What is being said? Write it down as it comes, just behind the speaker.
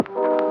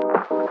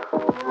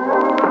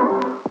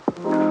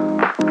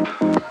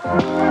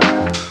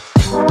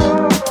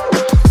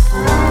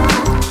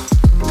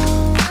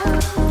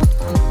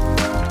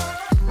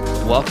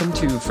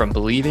to From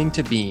Believing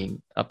to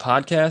Being, a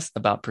podcast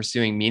about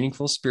pursuing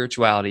meaningful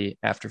spirituality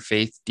after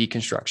faith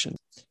deconstruction.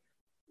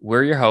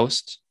 We're your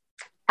hosts.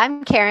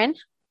 I'm Karen.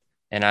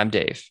 And I'm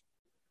Dave.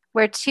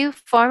 We're two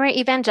former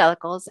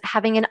evangelicals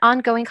having an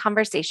ongoing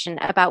conversation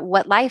about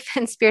what life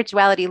and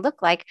spirituality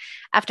look like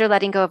after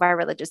letting go of our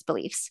religious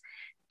beliefs.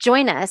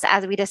 Join us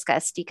as we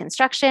discuss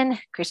deconstruction,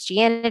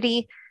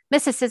 Christianity,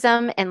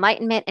 mysticism,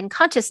 enlightenment, and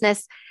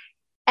consciousness,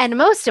 and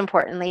most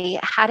importantly,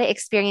 how to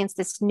experience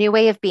this new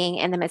way of being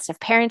in the midst of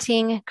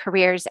parenting,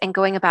 careers, and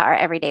going about our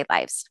everyday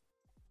lives.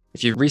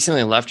 If you've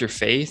recently left your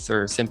faith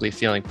or simply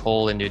feeling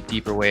pulled into a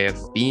deeper way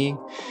of being,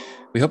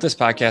 we hope this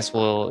podcast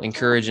will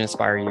encourage and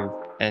inspire you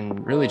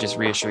and really just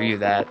reassure you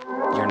that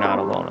you're not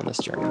alone on this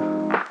journey.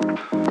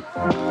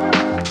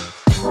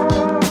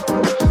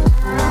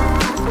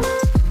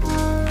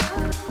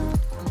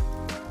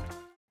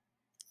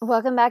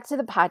 Welcome back to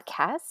the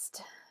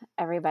podcast,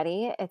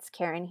 everybody. It's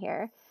Karen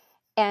here.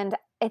 And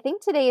I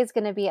think today is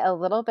going to be a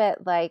little bit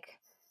like,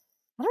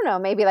 I don't know,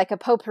 maybe like a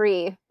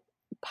potpourri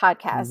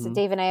podcast. Mm-hmm.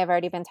 Dave and I have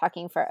already been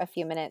talking for a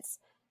few minutes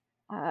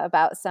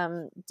about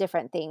some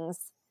different things.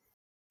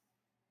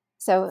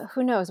 So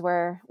who knows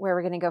where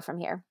we're going to go from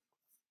here.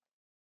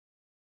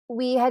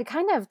 We had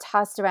kind of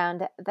tossed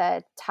around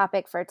the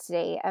topic for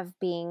today of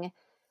being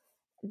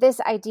this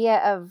idea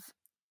of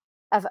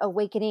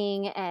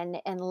awakening and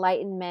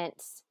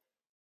enlightenment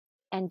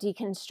and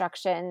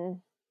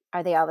deconstruction.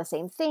 Are they all the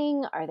same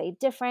thing? Are they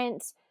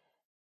different?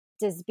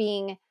 Does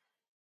being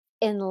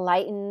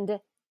enlightened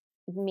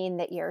mean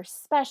that you're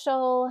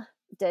special?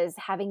 Does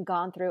having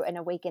gone through an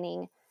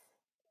awakening,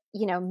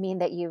 mean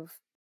that you've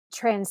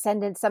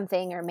transcended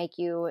something or make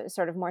you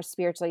sort of more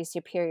spiritually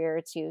superior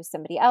to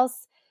somebody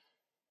else?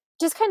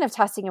 Just kind of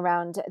tossing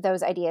around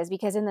those ideas,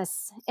 because in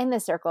this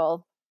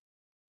circle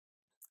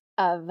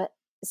of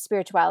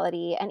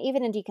spirituality and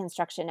even in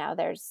deconstruction now,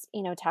 there's,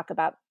 talk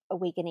about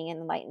awakening and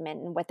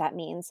enlightenment and what that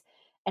means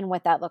and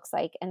what that looks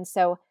like. And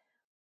so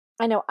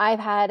I know I've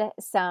had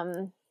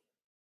some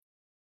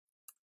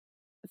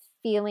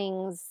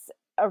feelings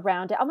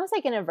around it, almost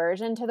like an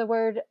aversion to the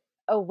word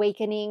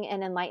awakening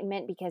and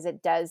enlightenment, because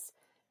it does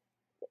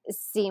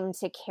seem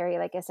to carry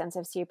like a sense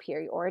of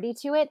superiority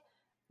to it.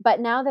 But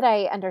now that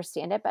I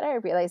understand it better, I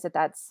realize that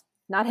that's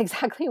not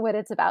exactly what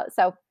it's about.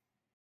 So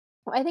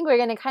I think we're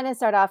going to kind of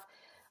start off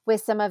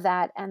with some of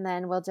that, and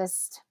then we'll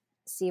just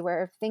see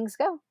where things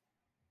go.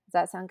 Does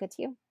that sound good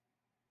to you?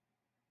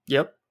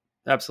 Yep,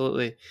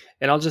 absolutely.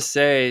 And I'll just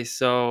say,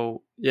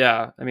 so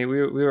yeah, I mean,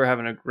 we were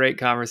having a great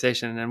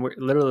conversation, and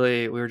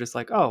we were just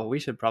like, oh, we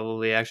should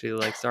probably actually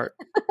like start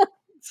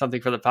something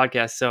for the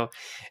podcast. So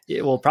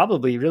it will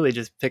probably really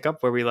just pick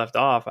up where we left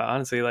off,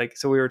 honestly. Like,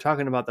 so we were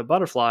talking about the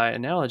butterfly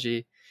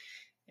analogy,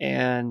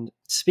 and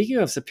speaking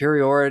of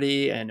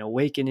superiority and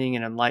awakening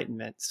and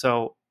enlightenment.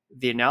 So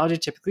the analogy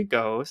typically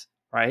goes,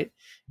 right?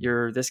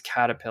 You're this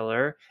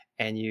caterpillar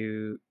and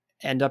you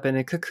end up in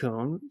a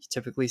cocoon,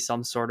 typically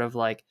some sort of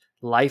like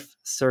life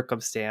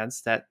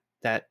circumstance that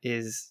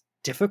is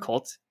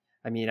difficult.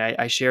 I mean,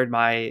 I shared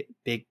my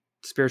big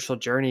spiritual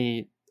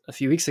journey a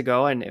few weeks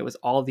ago, and it was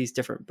all these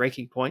different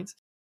breaking points,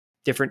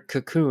 different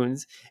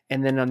cocoons.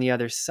 And then on the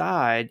other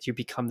side, you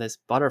become this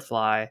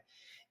butterfly,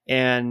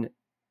 and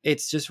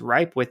it's just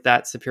ripe with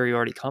that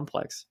superiority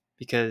complex,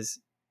 because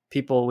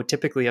people would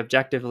typically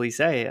objectively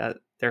say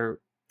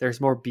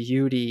there's more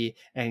beauty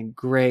and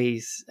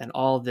grace and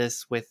all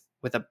this with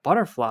a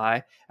butterfly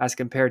as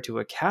compared to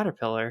a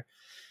caterpillar.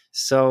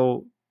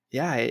 So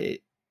yeah,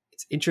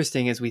 it's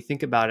interesting as we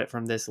think about it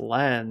from this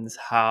lens,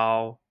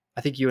 how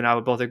I think you and I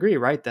would both agree,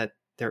 right, that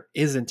there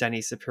isn't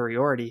any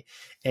superiority,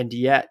 and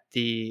yet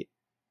the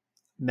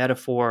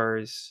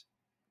metaphors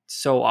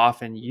so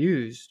often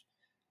used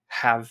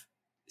have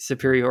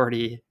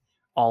superiority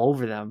all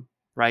over them,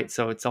 right?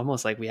 So it's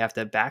almost like we have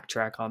to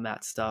backtrack on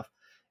that stuff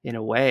in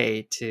a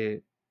way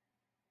to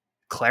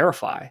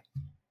clarify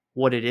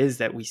what it is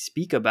that we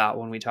speak about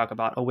when we talk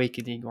about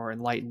awakening or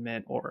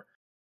enlightenment or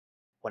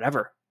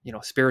whatever,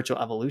 spiritual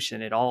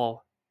evolution. It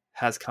all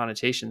has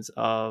connotations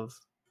of,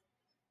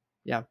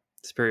 yeah,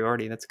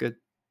 superiority. That's good.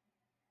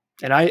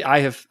 And I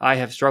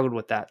have struggled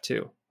with that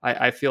too.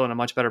 I feel in a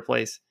much better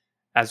place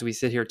as we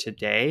sit here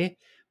today,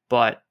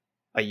 but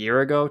a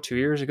year ago, 2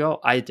 years ago,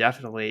 I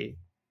definitely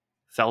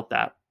felt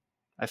that.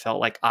 I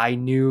felt like I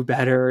knew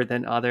better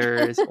than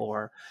others,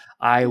 or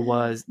I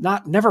was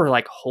never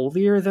like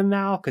holier than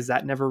thou, because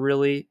that never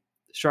really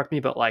struck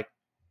me. But like,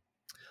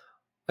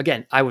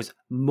 again, I was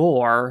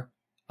more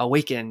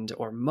awakened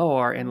or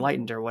more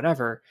enlightened or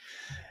whatever.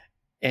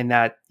 And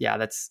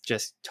that's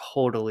just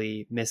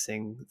totally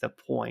missing the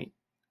point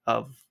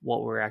of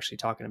what we're actually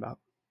talking about.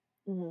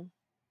 Mm-hmm.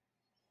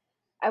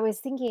 I was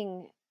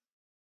thinking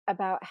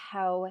about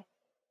how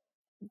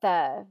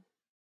the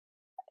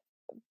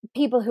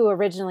people who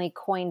originally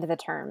coined the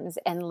terms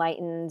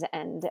enlightened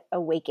and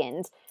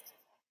awakened,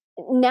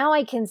 now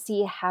I can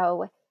see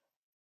how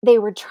they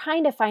were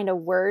trying to find a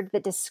word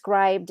that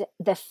described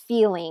the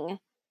feeling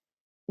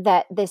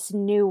that this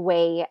new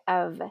way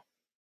of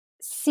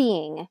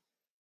seeing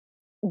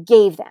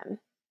gave them.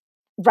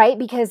 right?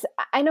 Because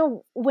I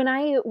know when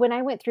I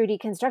went through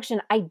deconstruction,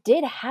 I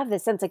did have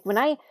this sense, like when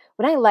I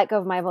let go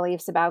of my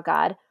beliefs about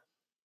God,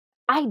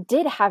 I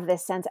did have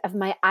this sense of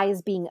my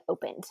eyes being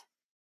opened,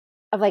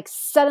 of like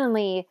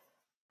suddenly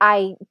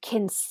I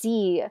can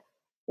see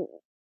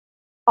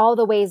all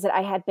the ways that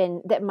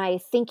that my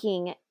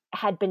thinking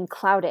had been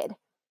clouded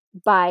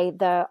by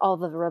the all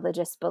the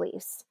religious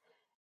beliefs.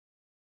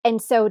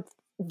 And so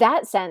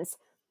that sense,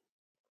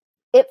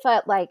 it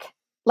felt like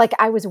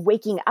I was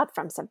waking up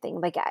from something.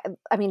 Like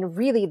I mean,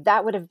 really,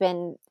 that would have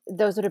been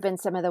those would have been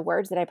some of the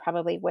words that I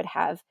probably would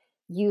have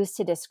used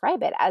to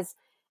describe it as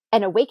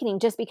an awakening,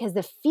 just because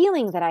the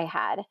feeling that I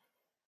had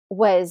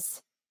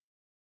was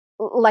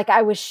like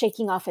I was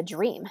shaking off a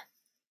dream.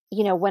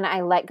 When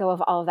I let go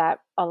of all of that,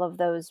 all of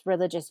those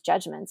religious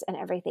judgments and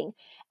everything.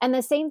 And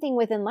the same thing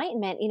with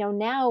enlightenment.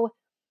 Now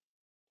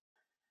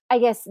I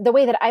guess the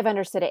way that I've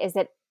understood it is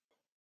that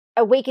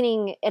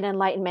awakening and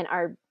enlightenment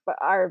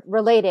are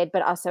related,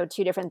 but also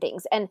two different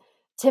things. And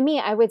to me,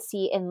 I would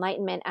see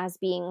enlightenment as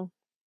being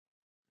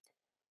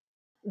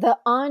the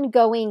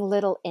ongoing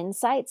little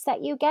insights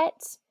that you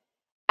get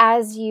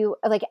as you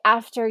like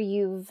after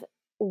you've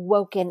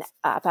woken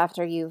up,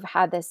 after you've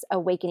had this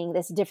awakening,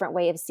 this different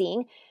way of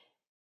seeing,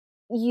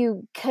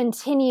 you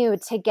continue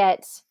to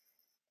get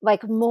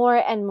like more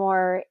and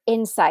more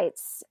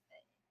insights,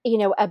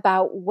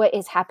 about what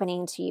is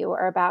happening to you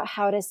or about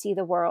how to see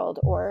the world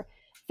or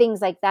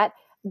things like that.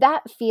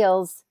 That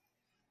feels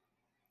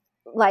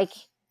like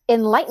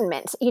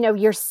enlightenment.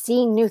 You're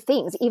seeing new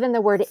things. Even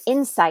the word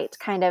insight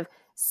kind of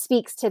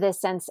speaks to this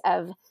sense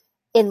of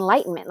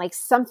enlightenment, like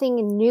something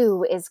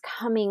new is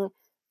coming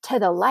to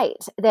the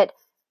light that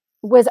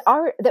was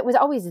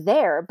always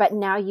there, but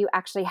now you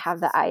actually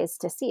have the eyes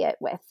to see it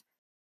with.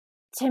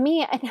 To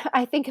me,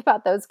 I think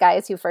about those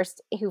guys who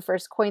first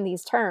coined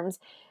these terms,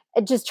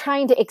 just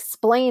trying to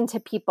explain to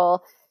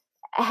people,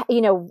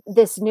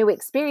 this new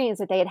experience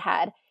that they had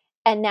had.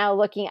 And now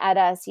looking at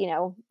us,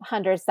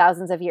 hundreds,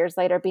 thousands of years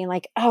later, being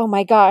like, oh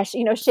my gosh,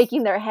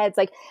 shaking their heads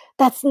like,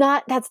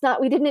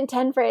 we didn't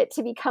intend for it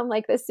to become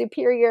like this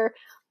superior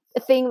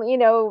thing,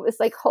 it's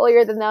like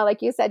holier than thou,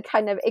 like you said,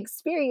 kind of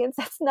experience.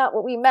 That's not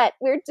what we meant.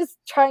 We're just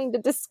trying to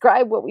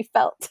describe what we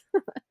felt.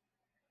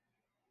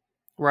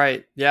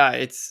 Right.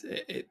 Yeah.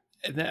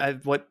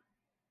 What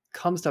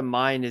comes to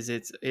mind is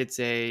it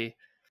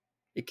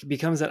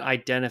becomes an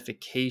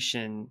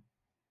identification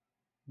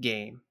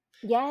game,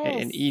 an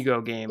Yes.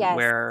 ego game Yes.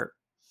 where,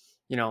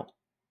 you know,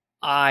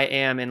 I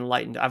am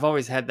enlightened. I've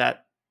always had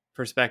that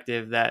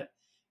perspective that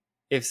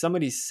if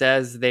somebody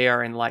says they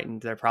are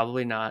enlightened, they're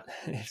probably not.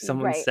 If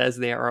someone Right. says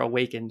they are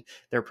awakened,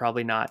 they're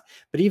probably not.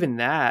 But even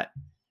that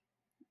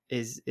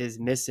is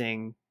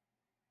missing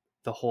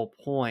the whole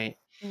point.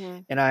 Hmm.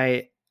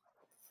 And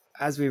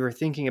as we were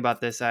thinking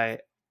about this, I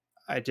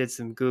did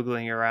some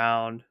Googling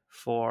around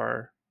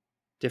for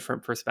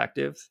different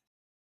perspectives.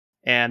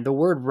 And the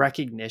word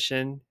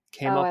recognition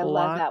came Oh, up I a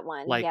love lot, that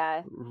one. like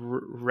Yeah.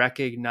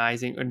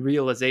 recognizing and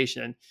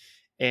realization.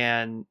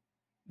 And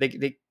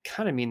they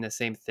kind of mean the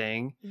same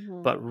thing,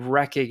 Hmm. but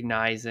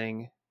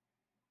recognizing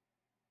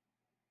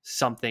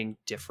something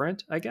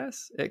different, I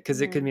guess, because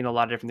it Hmm. could mean a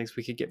lot of different things.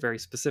 We could get very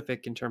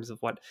specific in terms of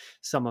what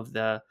some of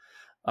the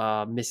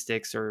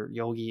mystics or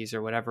yogis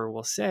or whatever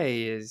will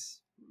say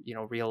is,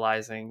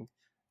 realizing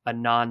a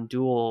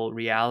non-dual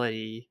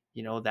reality,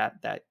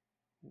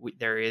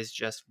 there is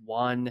just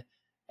one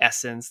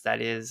essence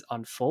that is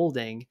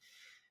unfolding.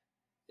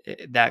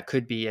 That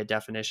could be a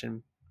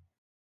definition.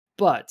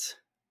 But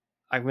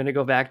I'm going to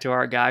go back to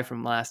our guy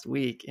from last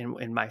week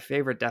in my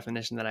favorite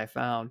definition that I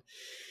found,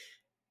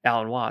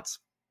 Alan Watts.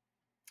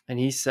 And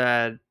he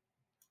said,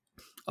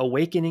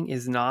 awakening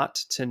is not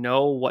to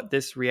know what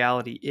this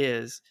reality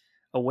is.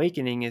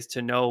 Awakening is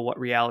to know what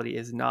reality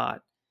is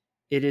not.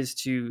 It is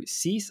to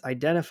cease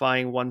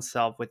identifying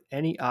oneself with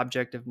any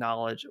object of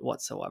knowledge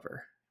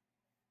whatsoever.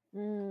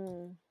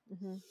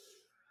 Mm-hmm.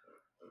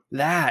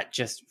 That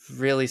just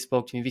really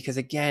spoke to me because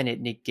again,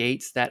 it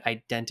negates that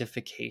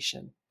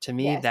identification. To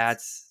me,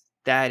 Yes.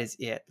 that is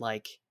it.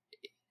 Like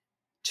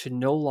to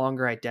no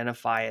longer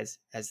identify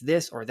as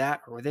this or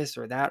that or this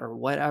or that or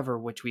whatever,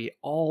 which we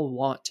all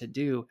want to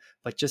do,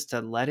 but just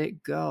to let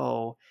it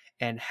go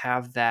and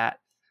have that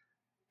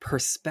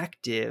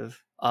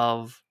perspective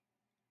of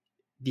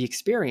the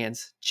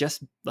experience.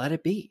 Just let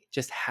it be,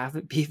 just have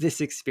it be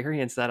this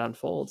experience that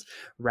unfolds,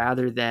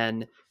 rather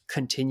than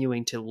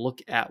continuing to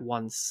look at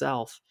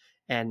oneself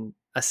and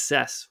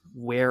assess,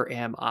 where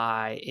am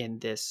I in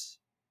this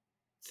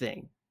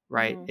thing,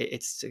 right? Hmm.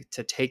 It's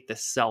to take the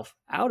self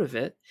out of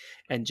it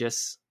and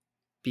just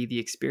be the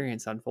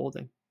experience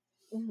unfolding.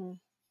 Hmm.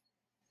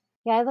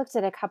 Yeah, I looked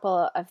at a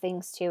couple of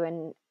things too,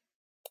 and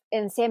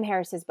in Sam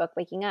Harris's book,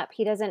 Waking Up,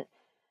 he doesn't.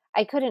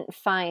 I couldn't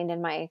find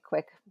in my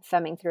quick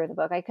thumbing through the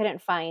book. I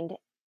couldn't find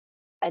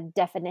a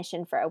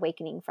definition for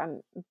awakening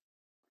from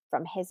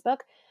his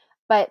book,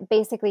 but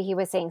basically, he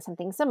was saying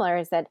something similar: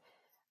 is that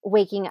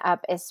waking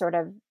up is sort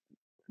of,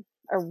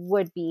 or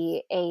would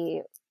be,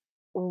 a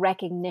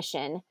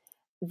recognition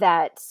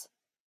that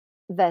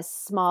the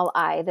small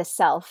I, the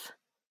self,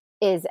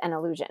 is an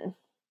illusion,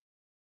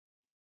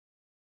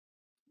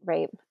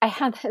 right? I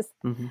had this,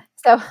 Mm-hmm.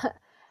 so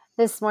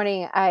this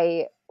morning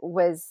uh,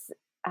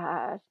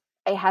 I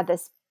had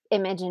this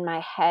image in my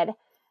head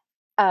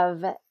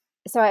of,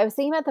 so I was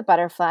thinking about the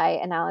butterfly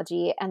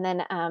analogy, and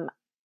then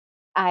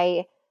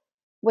I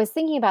was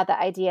thinking about the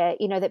idea,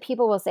 that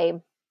people will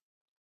say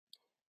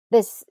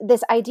this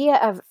idea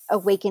of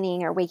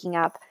awakening or waking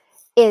up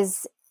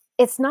is,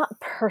 it's not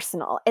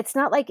personal. It's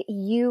not like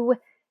your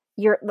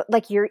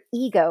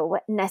ego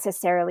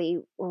necessarily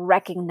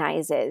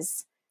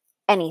recognizes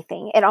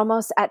anything. It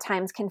almost at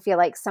times can feel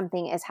like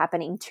something is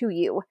happening to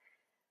you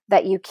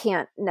that you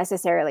can't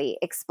necessarily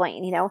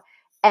explain.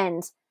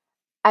 And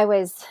I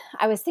was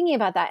thinking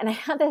about that, and I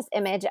had this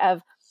image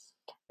of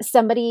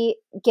somebody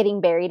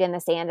getting buried in the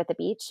sand at the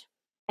beach.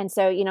 And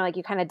so, like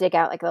you kind of dig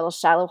out like a little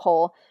shallow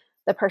hole,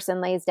 the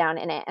person lays down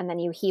in it, and then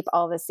you heap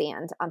all the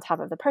sand on top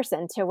of the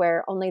person to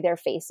where only their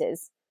face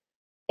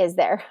is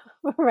there,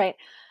 right?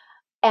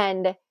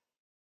 And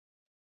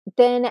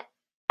then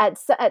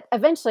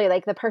eventually,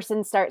 like the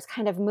person starts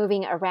kind of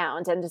moving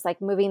around and just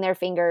like moving their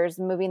fingers,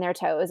 moving their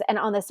toes, and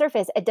on the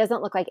surface it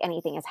doesn't look like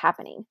anything is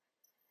happening,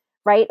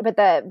 right?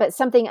 But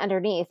something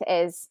underneath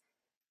is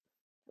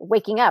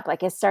waking up,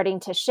 like is starting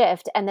to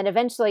shift, and then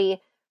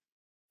eventually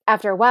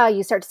after a while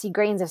you start to see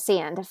grains of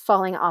sand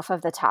falling off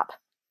of the top,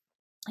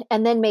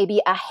 and then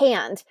maybe a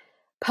hand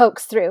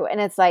pokes through,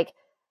 and it's like,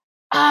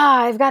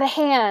 I've got a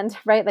hand,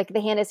 right? Like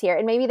the hand is here.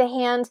 And maybe the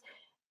hand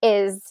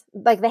is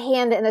like, the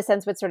hand in the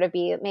sense would sort of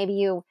be maybe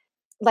you,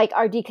 like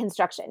our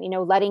deconstruction,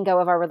 letting go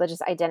of our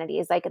religious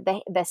identities. Like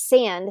the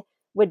sand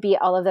would be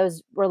all of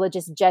those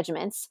religious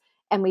judgments.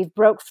 And we've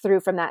broke through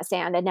from that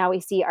sand. And now we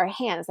see our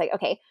hands like,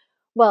 okay,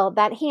 well,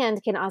 that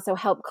hand can also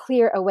help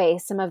clear away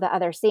some of the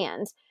other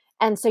sand.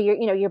 And so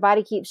your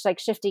body keeps like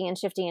shifting and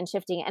shifting and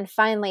shifting. And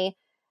finally,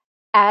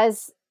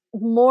 as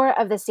more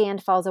of the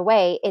sand falls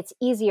away, it's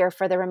easier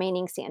for the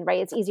remaining sand,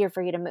 right? It's easier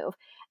for you to move.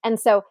 And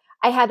so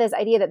I had this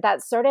idea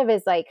that sort of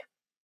is like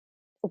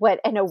what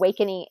an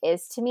awakening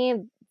is to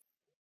me.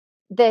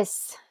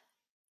 This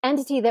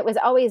entity that was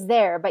always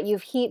there, but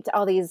you've heaped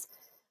all these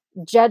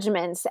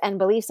judgments and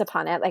beliefs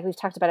upon it, like we've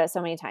talked about it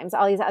so many times,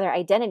 all these other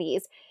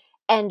identities.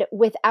 And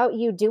without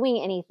you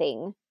doing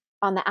anything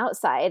on the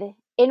outside,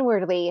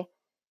 inwardly,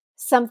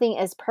 something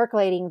is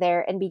percolating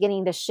there and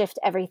beginning to shift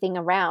everything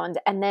around,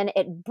 and then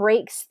it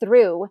breaks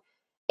through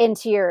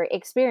into your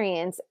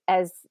experience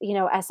as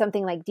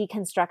something like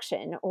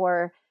deconstruction,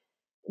 or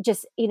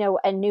just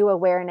a new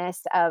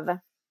awareness of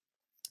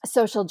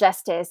social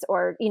justice,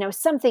 or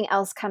something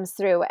else comes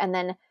through, and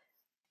then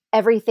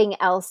everything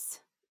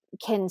else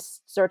can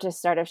sort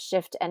of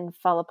shift and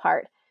fall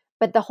apart.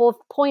 But the whole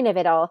point of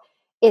it all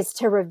is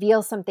to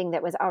reveal something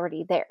that was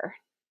already there.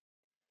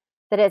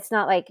 That it's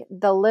not like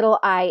the little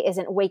I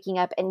isn't waking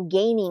up and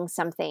gaining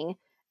something.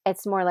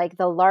 It's more like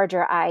the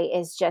larger I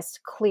is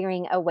just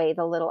clearing away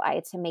the little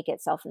I to make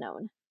itself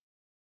known.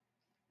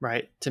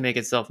 Right. To make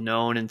itself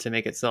known and to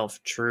make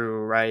itself true,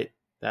 right?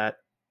 That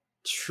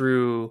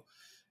true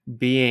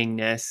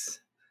beingness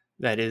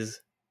that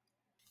is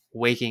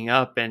waking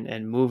up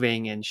and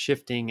moving and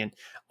shifting and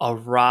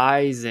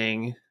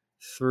arising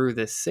through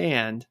the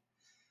sand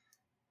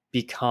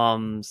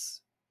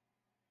becomes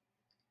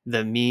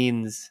the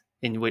means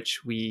in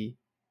which we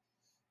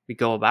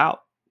go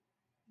about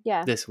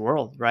Yeah. this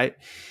world, right?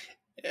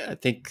 I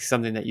think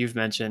something that you've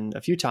mentioned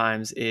a few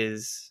times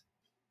is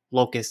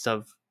locus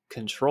of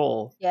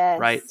control,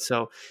 right? Yes.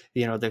 So,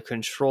 the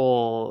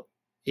control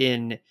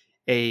in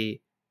a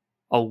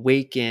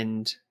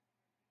awakened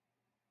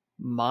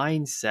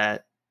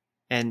mindset.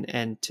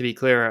 And to be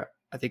clear,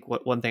 I think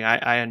what one thing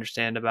I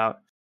understand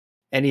about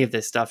any of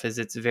this stuff is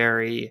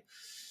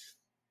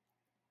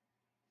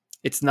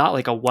it's not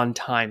like a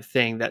one-time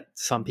thing that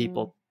some Mm-hmm.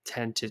 people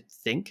tend to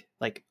think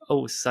like,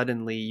 oh,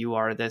 suddenly you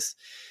are this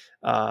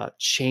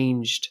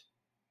changed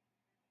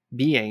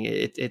being.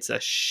 It's a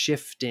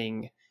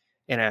shifting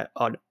and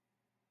a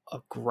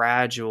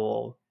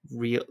gradual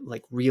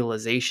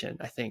realization,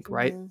 I think,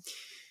 right?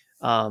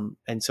 Mm-hmm.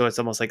 And so it's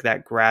almost like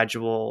that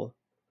gradual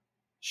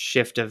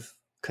shift of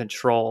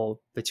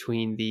control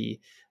between the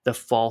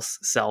false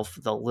self,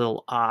 the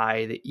little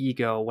I, the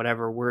ego,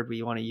 whatever word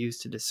we want to use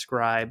to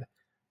describe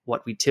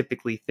what we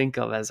typically think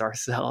of as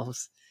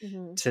ourselves,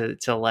 Mm-hmm.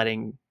 to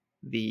letting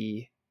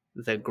the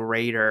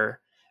greater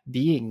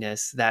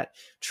beingness that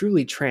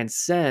truly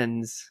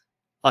transcends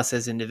us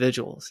as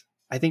individuals.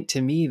 I think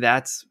to me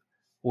that's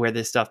where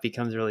this stuff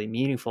becomes really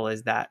meaningful,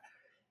 is that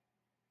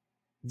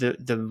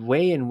the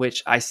way in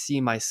which I see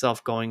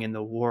myself going in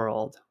the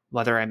world,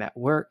 whether I'm at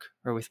work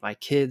or with my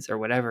kids or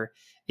whatever,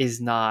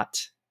 is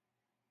not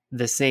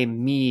the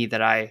same me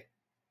that I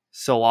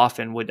so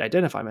often would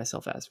identify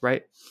myself as,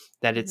 right?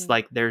 That it's Mm-hmm.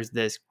 like there's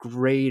this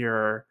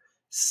greater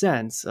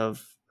sense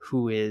of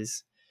who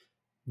is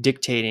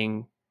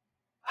dictating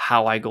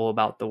how I go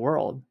about the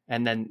world.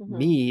 And then Mm-hmm.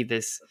 me,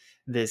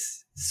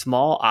 this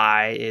small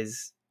I,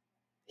 is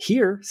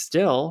here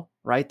still,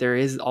 right? There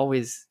is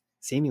always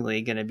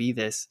seemingly going to be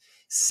this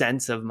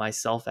sense of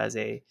myself as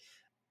a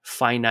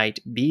finite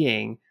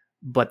being,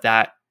 but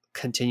that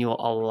continual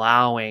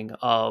allowing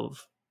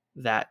of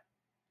that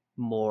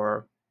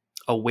more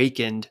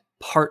awakened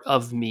part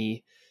of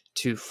me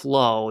to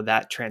flow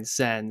that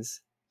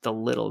transcends the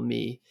little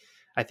me,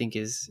 I think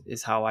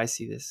is how I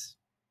see this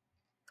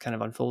kind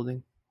of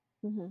unfolding.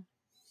 Mhm.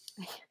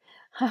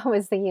 I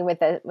was thinking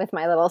with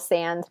my little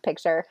sand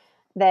picture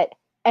that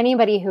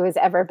anybody who has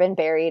ever been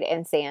buried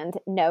in sand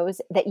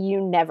knows that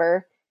you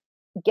never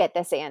get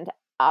the sand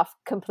off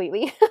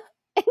completely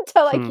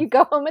until like Hmm. you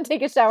go home and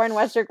take a shower and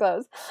wash your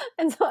clothes.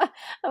 And so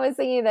I was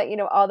thinking that,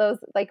 all those,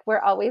 like, we're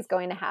always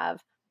going to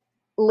have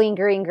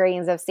lingering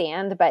grains of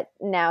sand, but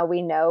now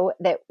we know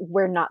that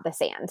we're not the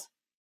sand.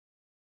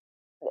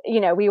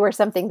 We were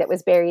something that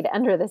was buried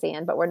under the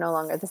sand, but we're no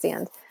longer the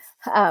sand.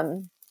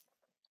 Um,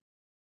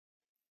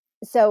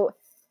 so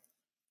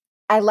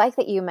I like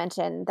that you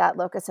mentioned that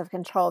locus of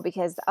control,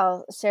 because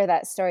I'll share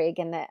that story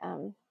again. That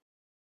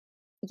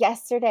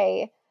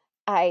yesterday,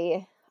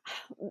 I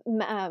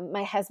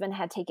my husband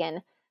had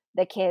taken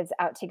the kids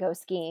out to go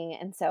skiing,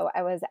 and so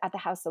I was at the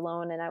house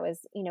alone, and I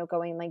was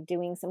going, like,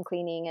 doing some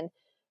cleaning and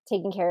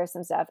taking care of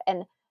some stuff,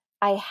 and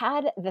I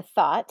had the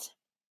thought,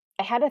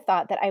 I had a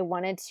thought that I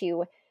wanted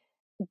to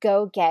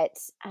go get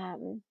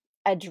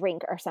a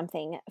drink or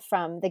something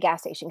from the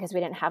gas station because we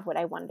didn't have what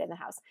I wanted in the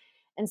house,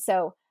 and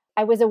so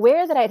I was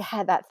aware that I'd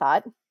had that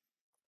thought,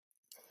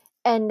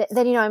 and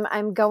then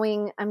I'm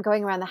going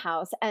around the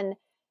house, and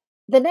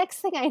the next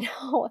thing I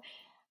know,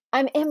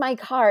 I'm in my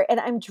car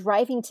and I'm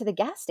driving to the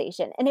gas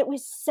station, and it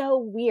was so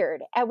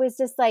weird. I was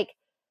just like,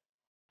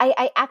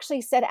 I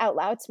actually said out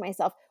loud to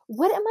myself,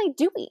 "What am I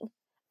doing?"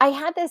 I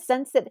had this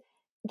sense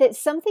that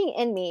something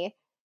in me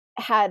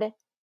had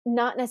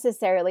not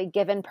necessarily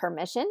given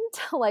permission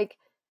to, like,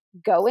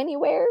 go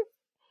anywhere,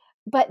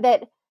 but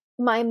that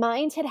my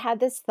mind had had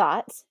this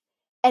thought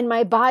and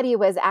my body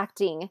was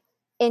acting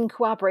in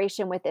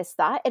cooperation with this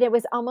thought, and it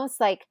was almost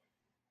like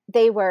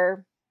they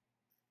were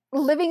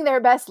living their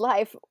best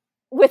life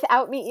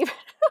without me even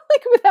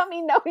like, without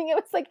me knowing. It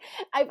was like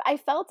I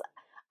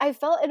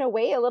felt in a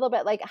way a little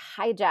bit like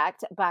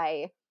hijacked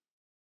by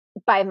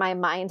my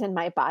mind and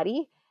my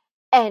body,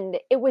 and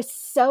it was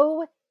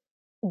so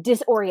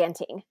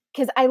disorienting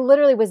because I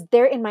literally was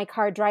there in my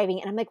car driving,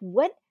 and I'm like,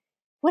 what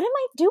am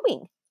I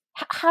doing?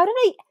 How did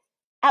I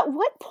at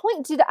what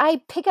point did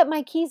I pick up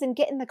my keys and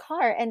get in the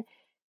car and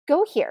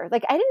go here?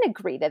 Like, I didn't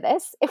agree to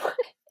this.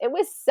 It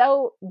was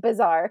so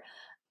bizarre.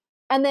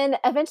 And then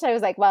eventually I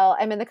was like, well,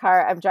 I'm in the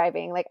car, I'm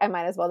driving, like, I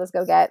might as well just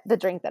go get the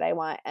drink that I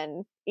want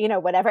and,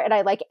 whatever. And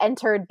I, like,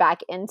 entered back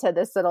into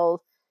this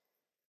little,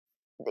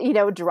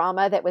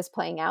 drama that was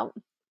playing out.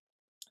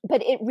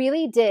 But it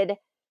really did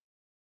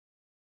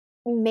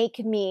make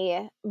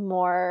me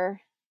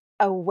more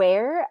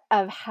aware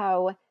of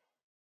how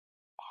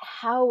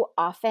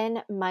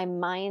often my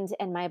mind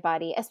and my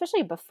body,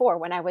 especially before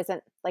when I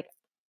wasn't, like,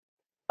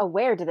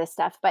 aware to this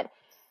stuff, but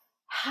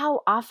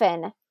how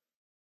often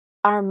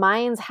our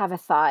minds have a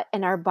thought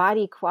and our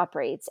body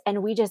cooperates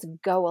and we just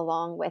go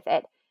along with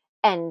it,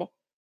 and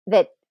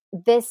that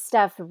this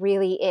stuff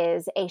really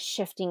is a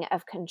shifting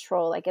of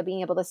control, like a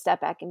being able to step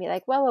back and be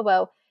like, whoa, whoa,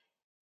 whoa,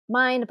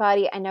 mind,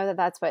 body, I know that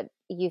that's what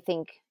you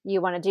think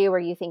you want to do or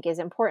you think is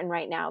important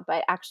right now,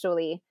 but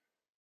actually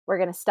we're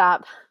going to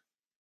stop,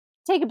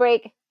 take a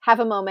break, have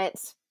a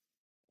moment.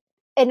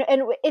 And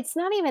it's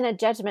not even a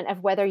judgment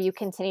of whether you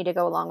continue to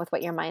go along with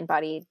what your mind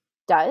body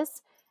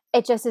does.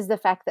 It just is the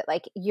fact that,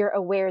 like, you're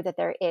aware that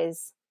there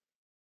is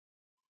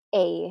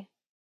a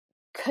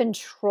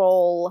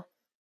control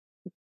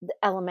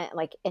element,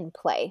 like, in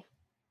play,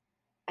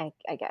 I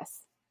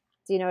guess.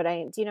 Do you know what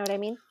I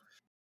mean?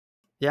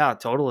 Yeah,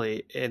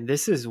 totally. And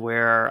this is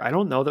where I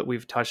don't know that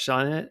we've touched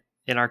on it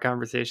in our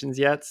conversations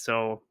yet,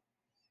 so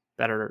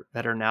better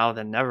now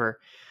than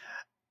never.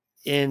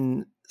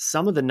 In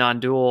some of the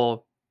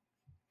non-dual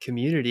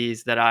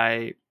communities that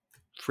I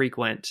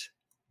frequent,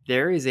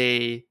 there is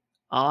a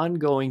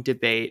ongoing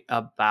debate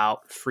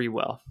about free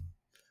will, Oh,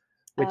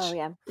 which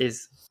yeah.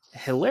 is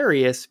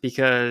hilarious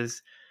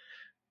because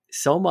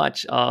so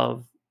much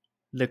of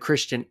the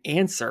Christian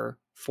answer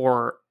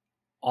for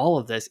all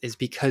of this is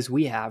because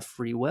we have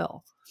free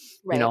will.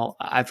 Right.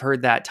 I've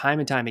heard that time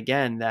and time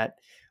again that,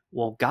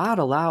 well, God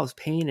allows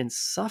pain and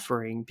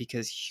suffering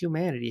because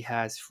humanity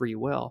has free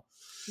will.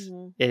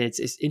 Mhm. And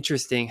it's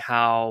interesting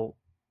how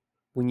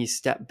when you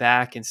step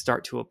back and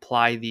start to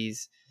apply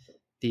these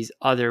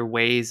other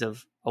ways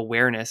of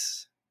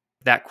awareness,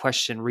 that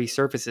question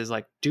resurfaces,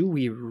 like, do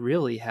we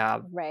really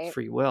have Right.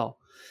 free will?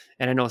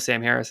 And I know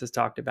Sam Harris has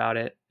talked about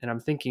it. And I'm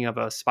thinking of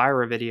a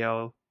Spira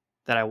video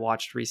that I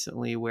watched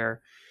recently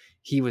where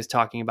he was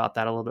talking about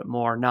that a little bit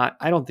more.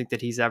 I don't think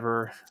that he's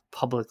ever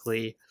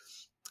publicly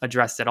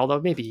addressed it,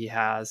 although maybe he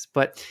has.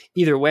 But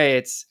either way,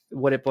 it's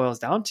what it boils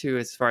down to,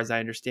 as far as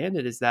I understand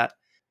it, is that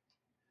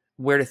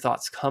where do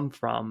thoughts come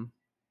from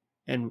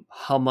and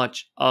how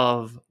much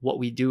of what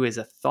we do is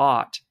a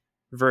thought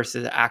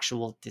versus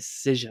actual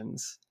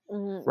decisions,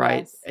 Mhm.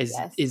 right? Yes. is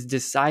Yes. is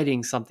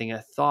deciding something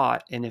a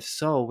thought, and if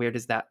so, where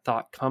does that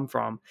thought come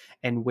from,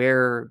 and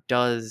where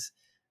does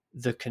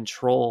the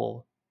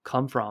control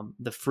come from,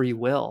 the free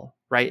will,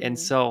 right? And Mm.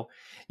 so,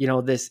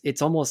 this,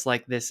 it's almost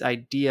like this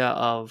idea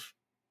of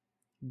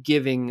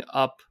giving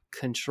up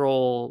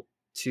control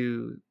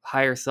to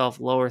higher self,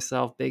 lower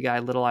self, big I,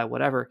 little I,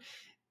 whatever.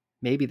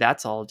 Maybe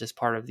that's all just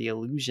part of the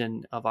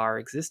illusion of our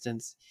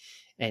existence.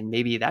 And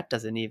maybe that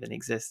doesn't even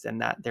exist,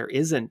 and that there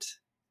isn't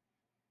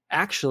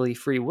actually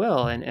free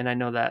will. And I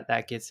know that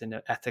that gets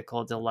into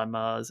ethical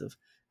dilemmas of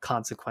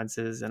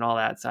consequences and all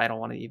that. So I don't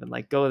want to even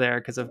like go there,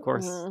 because of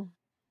course Mm.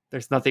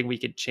 there's nothing we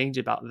could change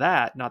about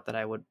that. Not that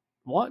I would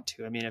want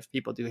to. I mean, if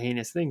people do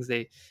heinous things,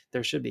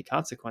 there should be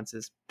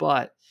consequences.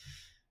 But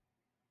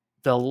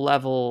the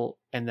level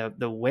and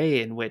the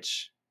way in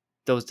which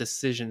those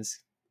decisions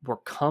were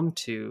come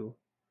to,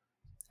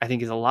 I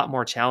think, is a lot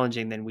more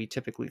challenging than we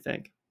typically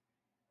think.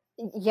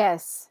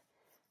 Yes.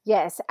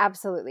 Yes,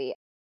 absolutely.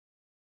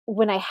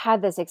 When I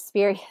had this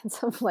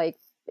experience of like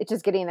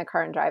just getting in the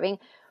car and driving,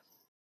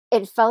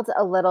 it felt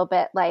a little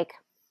bit like,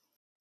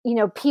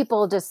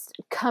 people just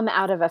come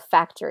out of a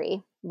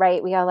factory,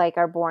 right? We all like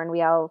are born,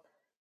 we all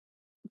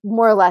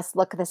more or less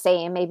look the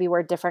same. Maybe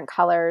we're different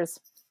colors,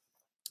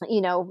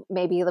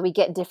 maybe we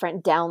get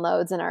different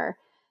downloads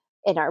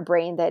in our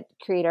brain that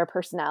create our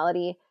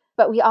personality,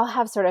 but we all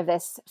have sort of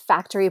this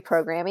factory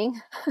programming,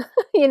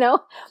 you know?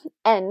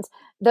 And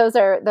those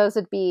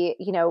would be,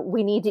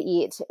 we need to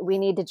eat, we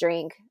need to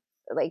drink,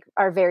 like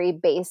our very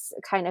base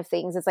kind of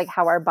things. It's like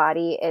how our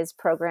body is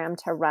programmed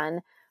to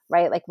run,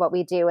 right? Like what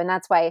we do. And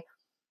that's why,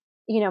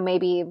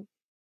 maybe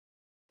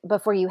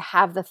before you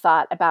have the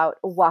thought about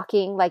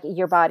walking, like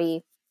your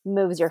body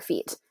moves your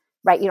feet,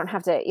 right? You don't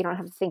have to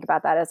think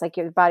about that. It's like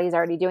your body's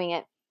already doing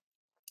it.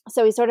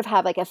 So we sort of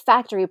have like a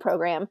factory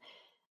program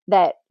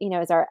that,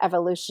 is our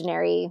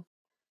evolutionary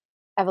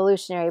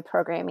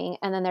programming.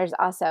 And then there's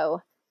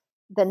also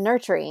the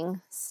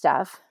nurturing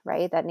stuff,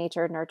 right? That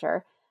nature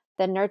nurture,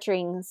 the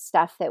nurturing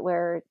stuff that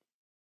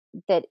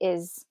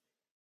is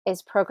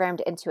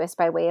programmed into us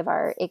by way of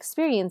our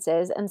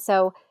experiences. And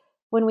so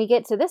when we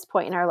get to this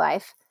point in our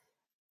life,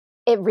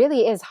 it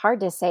really is hard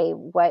to say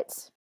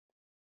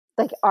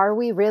are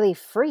we really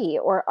free,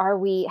 or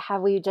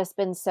have we just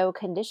been so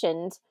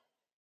conditioned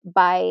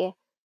by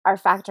our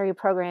factory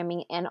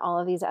programming and all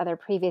of these other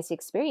previous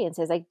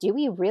experiences? Like, do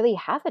we really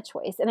have a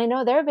choice? And I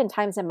know there have been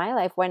times in my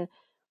life when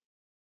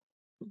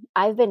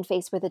I've been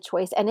faced with a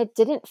choice and it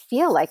didn't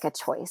feel like a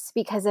choice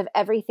because of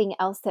everything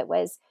else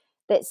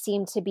that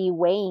seemed to be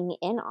weighing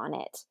in on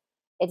it.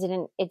 It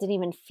didn't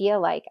even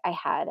feel like I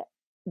had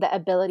the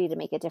ability to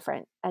make a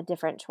different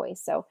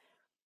choice. So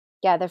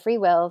yeah, the free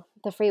will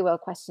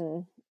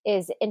question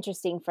is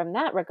interesting from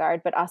that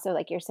regard, but also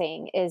like you're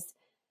saying is,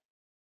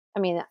 I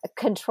mean,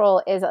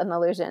 control is an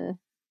illusion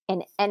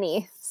in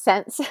any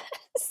sense.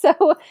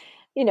 So,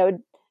 you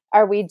know,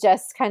 are we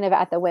just kind of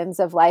at the whims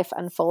of life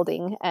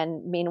unfolding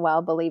and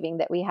meanwhile believing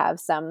that we have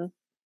some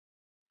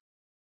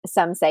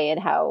say in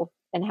how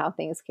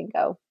things can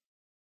go?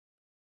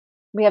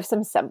 We have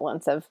some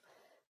semblance of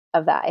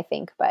that, I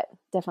think, but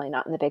definitely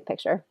not in the big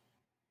picture.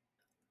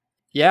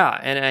 Yeah,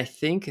 and I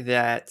think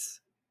that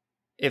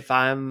if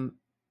I'm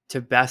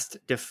to best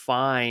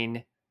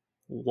define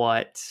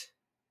what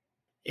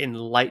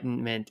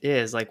enlightenment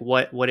is, like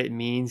what it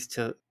means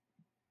to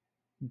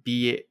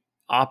be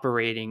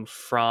operating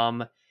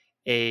from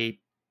a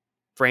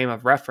frame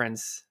of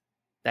reference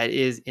that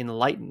is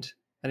enlightened.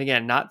 And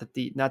again, not that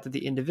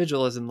the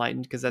individual is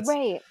enlightened, because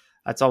Right.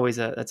 that's always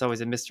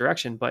a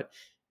misdirection, but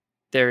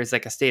there is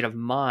like a state of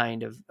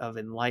mind of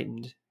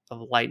enlightened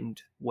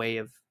way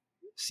of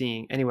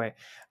seeing. Anyway,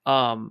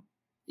 um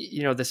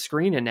the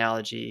screen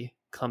analogy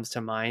comes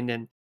to mind.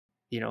 And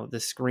the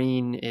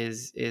screen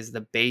is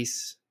the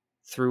base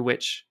through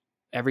which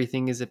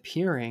everything is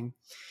appearing.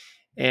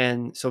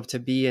 And so to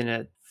be in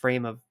a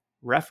frame of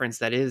reference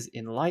that is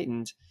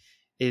enlightened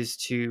is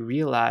to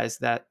realize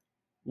that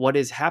what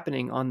is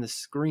happening on the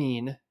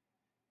screen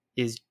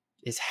is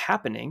is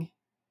happening,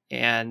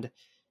 and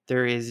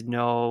there is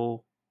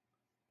no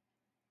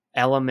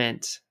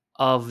element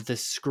of the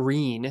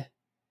screen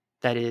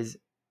that is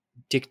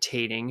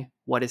dictating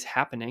what is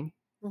happening,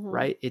 Hmm.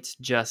 right? It's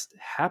just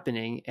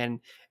happening, and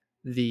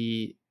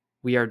the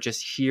we are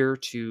just here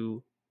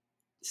to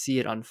see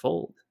it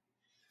unfold.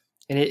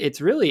 And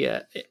it's really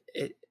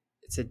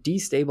it's a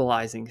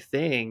destabilizing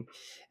thing,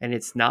 and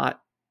it's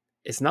not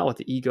what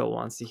the ego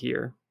wants to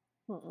hear,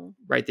 Mm-mm.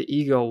 right? The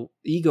ego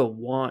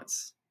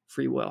wants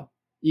free will.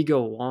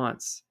 Ego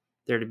wants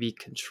there to be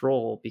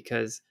control,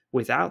 because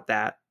without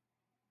that,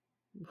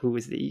 who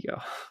is the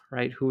ego?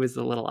 Right? Who is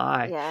the little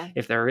I Yeah.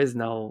 if there is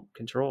no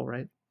control,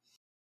 right?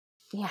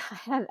 Yeah,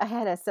 I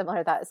had a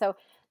similar thought. So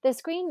the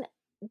screen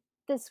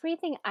the screen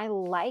thing I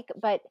like,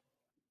 but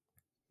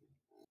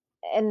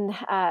and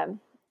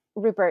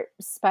Rupert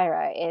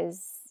Spira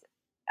is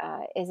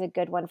a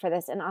good one for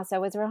this. And also,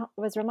 was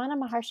Ramana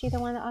Maharshi the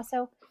one that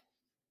also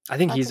I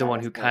think talked he's the about one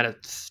this? who kind Maybe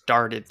of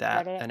started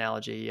that started it.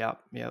 analogy. Yep,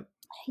 yep.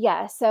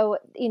 Yeah. So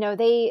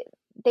they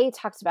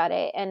talked about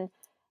it, and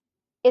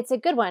it's a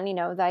good one.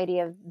 The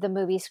idea of the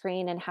movie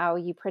screen and how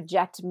you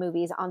project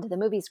movies onto the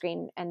movie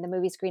screen, and the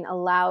movie screen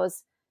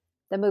allows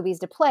the movies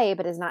to play,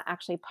 but is not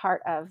actually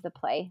part of the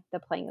playing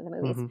of the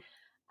movies.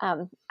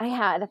 Hmm. I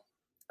had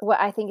what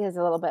I think is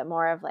a little bit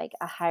more of like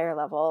a higher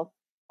level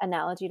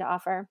analogy to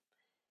offer.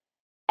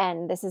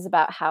 And this is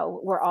about how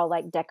we're all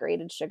like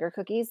decorated sugar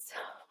cookies.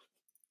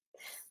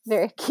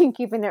 Very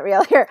keeping it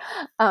real here.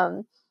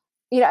 Um,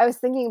 I was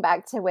thinking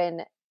back to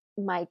when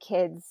my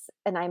kids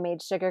and I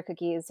made sugar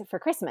cookies for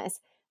Christmas.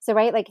 So,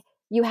 right, like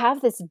you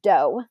have this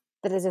dough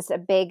that is just a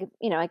big,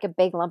 like a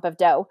big lump of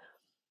dough.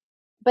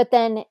 But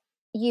then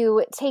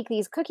you take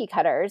these cookie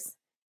cutters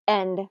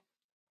and,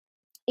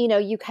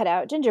 you cut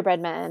out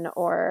gingerbread men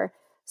or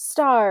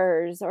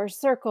stars or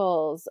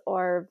circles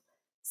or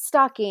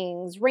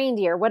stockings,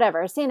 reindeer,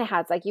 whatever, Santa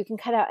hats. Like you can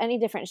cut out any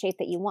different shape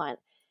that you want.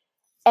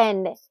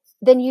 And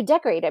then you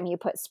decorate them. You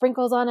put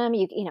sprinkles on them.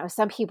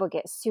 Some people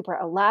get super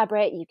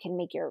elaborate. You can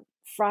make your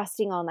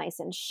frosting all nice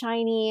and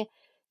shiny.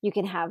 You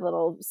can have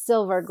little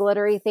silver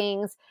glittery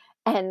things.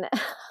 And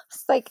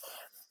it's like,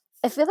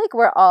 I feel like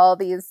we're all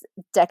these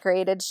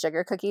decorated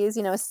sugar cookies.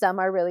 Some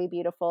are really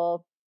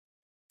beautiful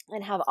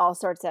and have all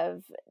sorts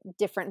of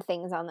different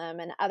things on them,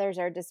 and others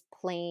are just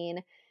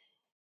plain.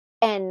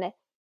 And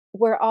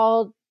we're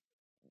all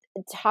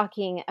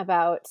talking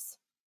about,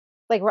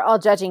 like, we're all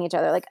judging each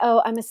other, like,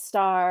 oh, I'm a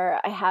star,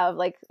 I have,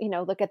 like,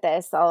 look at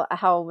this,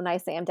 how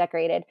nice I am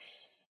decorated.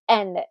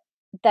 And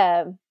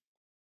the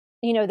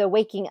the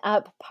waking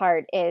up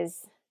part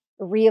is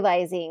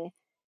realizing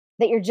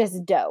that you're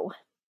just dough.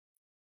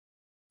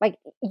 Like,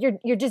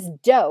 you're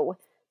just dough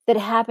that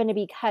happened to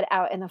be cut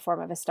out in the form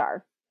of a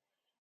star.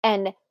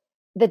 And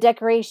the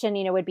decoration,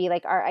 would be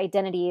like our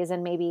identities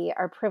and maybe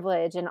our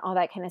privilege and all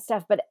that kind of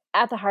stuff, but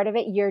at the heart of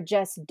it, you're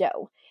just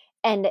dough.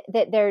 And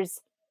that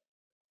there's,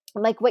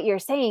 like what you're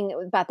saying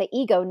about the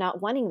ego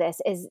not wanting this,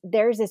 is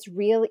there's this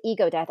real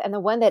ego death. And the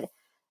one that,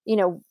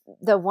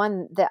 the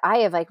one that I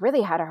have like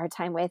really had a hard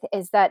time with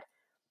is that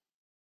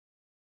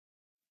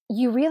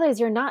you realize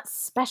you're not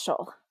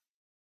special.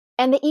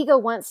 And the ego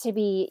wants to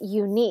be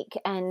unique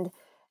and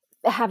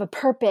have a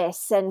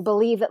purpose and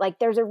believe that like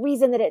there's a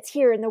reason that it's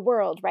here in the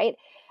world, right?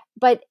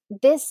 But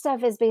this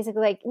stuff is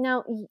basically like,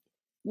 no,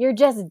 you're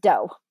just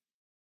dough.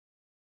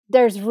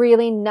 There's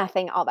really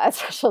nothing all that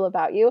special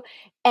about you.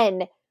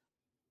 And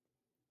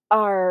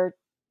our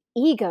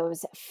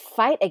egos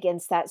fight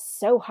against that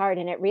so hard.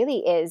 And it really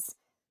is,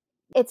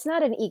 it's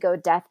not an ego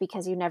death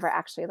because you never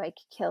actually like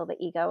kill the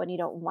ego and you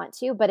don't want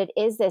to, but it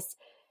is this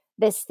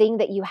thing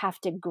that you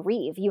have to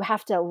grieve. You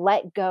have to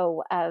let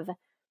go of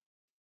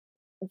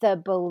the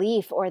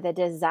belief or the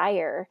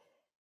desire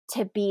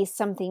to be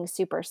something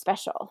super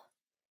special.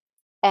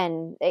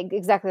 And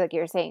exactly like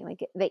you're saying,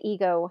 like the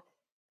ego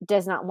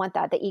does not want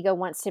that. The ego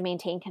wants to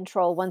maintain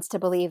control, wants to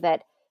believe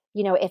that,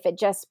 if it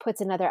just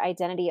puts another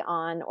identity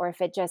on, or if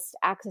it just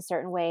acts a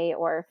certain way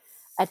or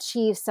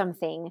achieves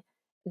something,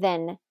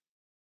 then,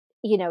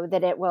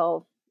 that it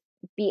will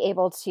be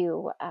able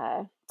to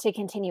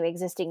continue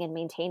existing and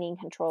maintaining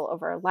control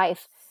over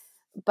life.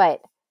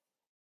 But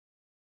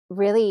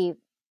really,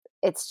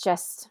 it's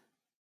just,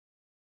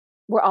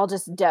 we're all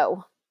just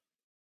dough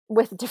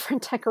with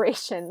different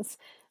decorations,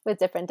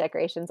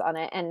 on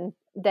it. And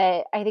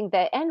I think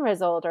the end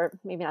result, or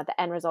maybe not the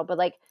end result, but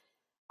like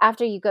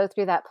after you go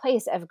through that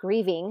place of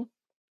grieving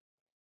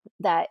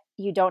that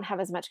you don't have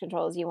as much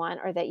control as you want,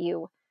 or that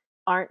you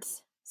aren't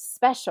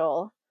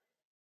special,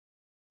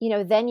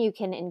 then you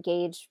can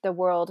engage the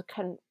world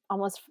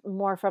almost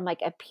more from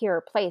like a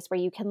pure place where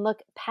you can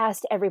look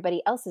past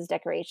everybody else's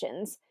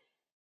decorations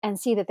and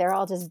see that they're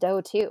all just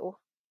dough too.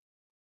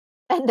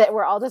 And that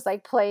we're all just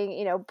like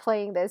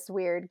playing this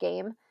weird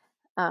game.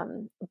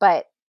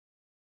 But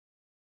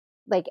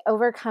like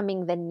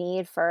overcoming the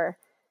need for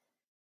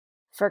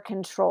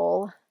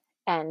control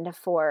and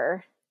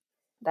for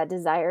that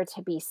desire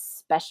to be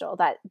special,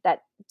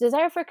 that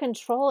desire for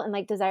control and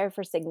like desire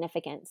for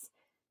significance,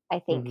 I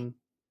think Hmm.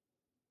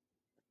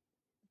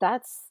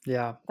 that's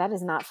Yeah. that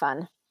is not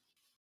fun.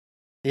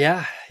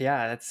 Yeah.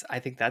 Yeah. I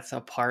think that's a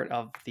part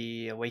of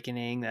the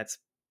awakening. That's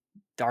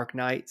dark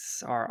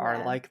nights are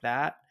Yeah. like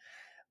that.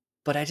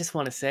 But I just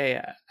want to say,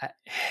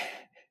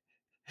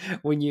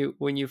 when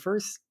you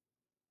first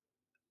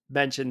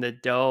mentioned the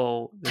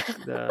dough,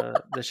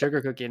 the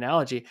sugar cookie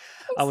analogy,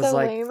 I was So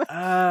like, lame.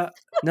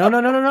 no,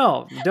 no, no, no,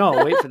 no,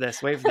 no, wait for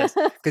this, wait for this,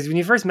 because when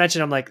you first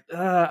mentioned, I'm like,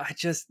 I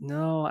just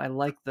no, I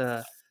like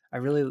I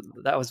really,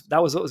 that was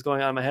what was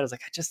going on in my head. I was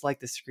like, I just like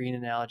the screen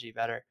analogy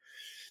better,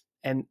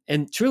 and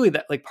truly,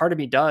 that like part of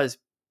me does,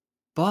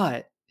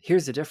 but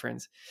here's the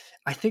difference.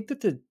 I think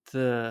that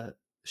the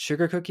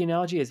sugar cookie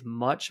analogy is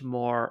much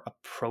more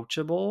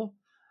approachable,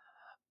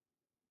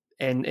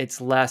 and it's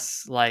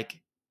less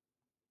like,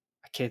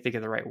 I can't think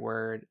of the right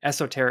word.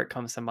 Esoteric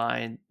comes to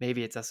mind.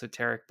 Maybe it's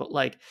esoteric, but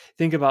like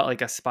think about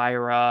like a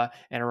Spira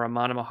and a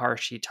Ramana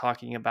Maharshi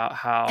talking about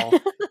how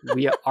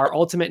our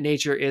ultimate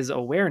nature is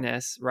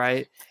awareness,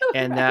 right?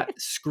 And Right. that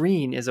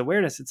screen is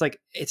awareness. It's like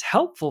it's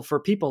helpful for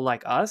people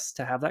like us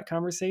to have that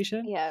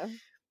conversation, Yeah.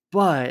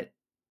 but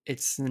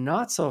it's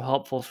not so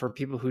helpful for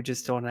people who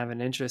just don't have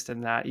an interest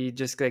in that. You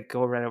just like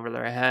go right over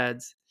their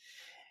heads.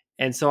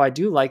 And so I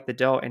do like the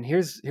dough. And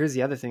here's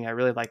the other thing I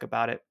really like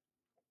about it.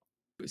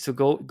 So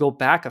go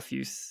back a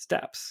few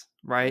steps,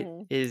 right?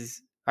 Mhm.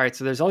 Is all right,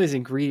 so there's all these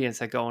ingredients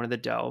that go into the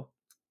dough,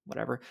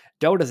 whatever.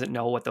 Dough doesn't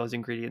know what those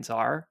ingredients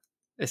are.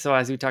 So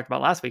as we talked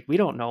about last week, we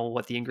don't know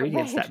what the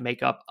ingredients Right. that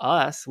make up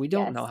us. We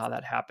don't know Yes. how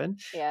that happened.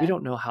 We Yeah.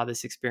 don't know how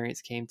this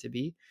experience came to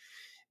be.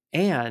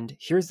 And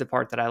here's the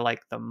part that I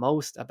like the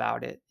most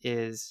about it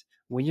is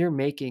when you're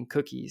making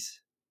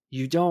cookies,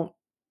 you don't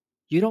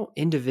you don't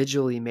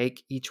individually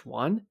make each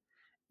one.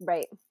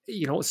 Right.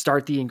 You don't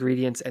start the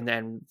ingredients and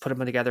then put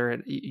them together,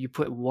 and you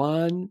put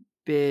one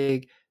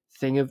big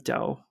thing of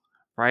dough,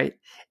 right?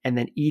 And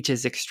then each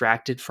is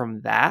extracted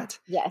from that.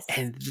 Yes.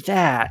 And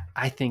that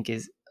I think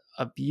is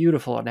a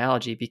beautiful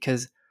analogy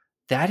because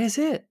that is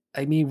it.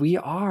 I mean, we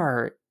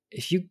are,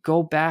 if you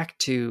go back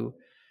to,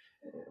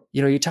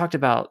 you talked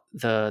about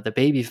the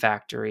baby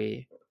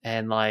factory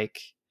and like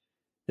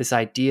this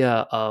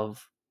idea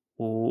of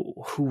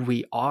who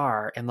we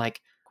are, and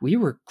like we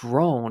were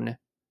grown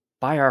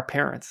by our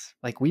parents.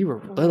 Like we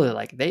were literally Mhm.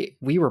 like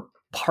we were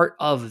part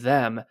of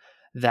them,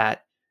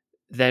 that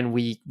then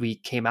we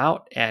came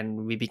out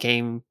and we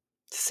became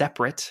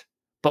separate,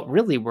 but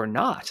really we're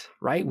not,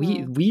 right? we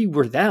Mhm. we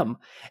were them.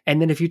 And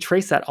then if you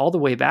trace that all the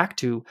way back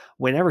to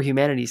whenever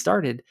humanity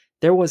started,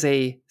 there was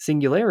a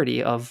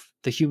singularity of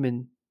the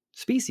human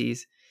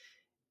species,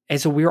 and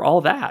so we're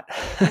all that.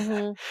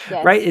 Mhm.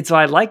 Right? Yes. And so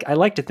I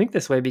like to think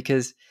this way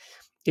because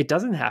it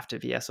doesn't have to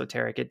be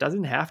esoteric. It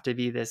doesn't have to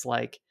be this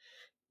like,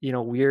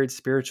 weird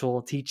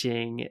spiritual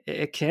teaching.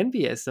 It can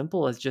be as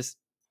simple as just,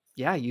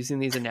 yeah, using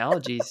these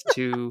analogies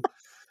I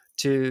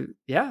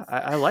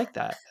like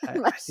that. I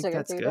Much think sugar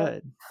that's through those.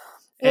 good.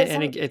 Yeah.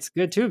 And it's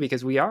good too,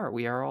 because we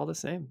are all the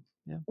same.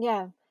 Yeah.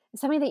 Yeah.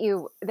 Something that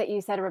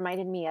you said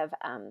reminded me of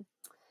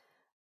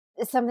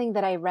something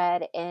that I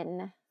read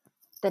in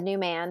The New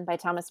Man by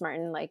Thomas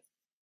Merton, like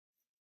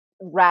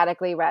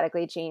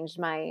radically changed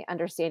my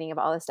understanding of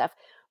all this stuff.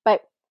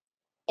 But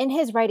in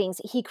his writings,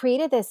 he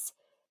created this,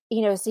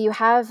 so you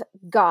have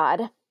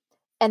God,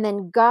 and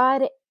then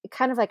God,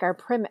 kind of like our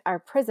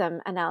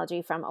prism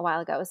analogy from a while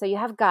ago. So you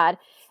have God,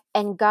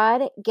 and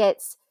God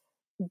gets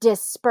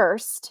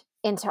dispersed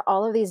into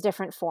all of these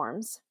different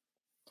forms.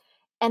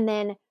 And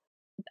then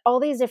all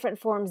these different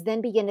forms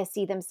then begin to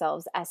see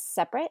themselves as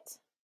separate,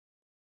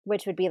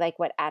 which would be like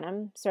what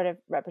Adam sort of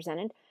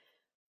represented.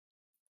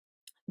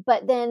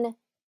 But then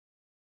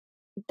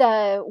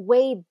the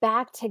way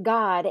back to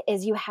God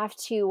is you have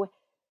to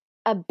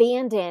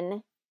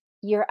abandon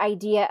your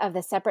idea of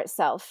the separate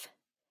self,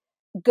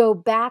 go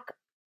back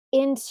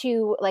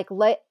into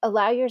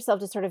allow yourself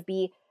to sort of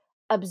be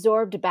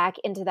absorbed back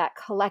into that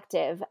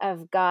collective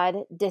of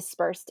God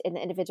dispersed in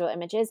the individual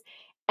images.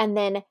 And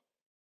then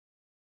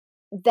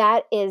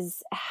that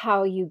is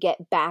how you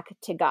get back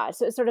to God.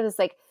 So it's sort of this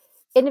like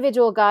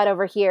individual God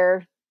over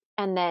here,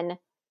 and then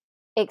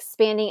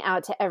expanding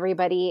out to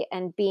everybody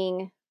and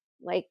being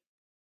like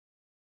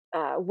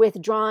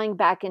withdrawing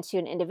back into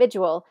an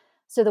individual.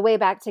 So the way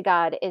back to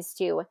God is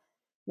to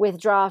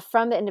withdraw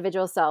from the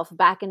individual self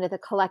back into the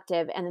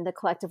collective, and then the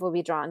collective will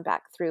be drawn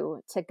back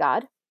through to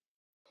God.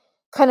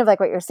 Kind of like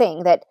what you're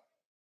saying, that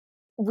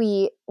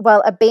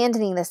while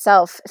abandoning the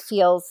self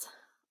feels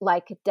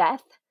like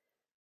death,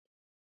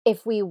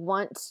 if we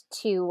want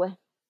to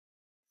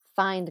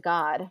find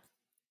God,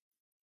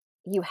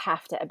 you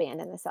have to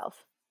abandon the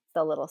self,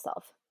 the little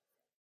self,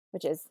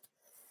 which is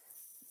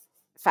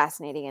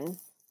fascinating and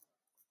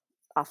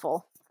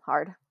awful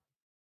hard.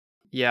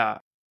 Yeah.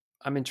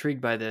 I'm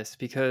intrigued by this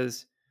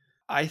because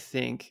I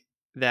think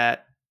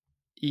that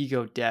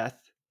ego death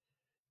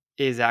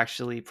is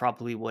actually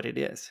probably what it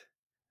is.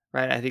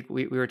 Right. I think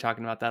we were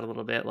talking about that a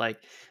little bit.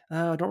 Like,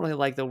 I don't really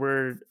like the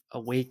word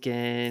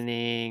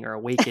awakening or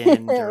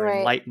awakened or Right.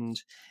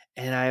 enlightened.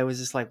 And I was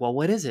just like, well,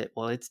 what is it?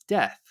 Well, it's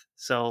death.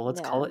 So let's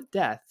call Yeah. it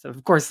death.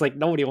 Of course, like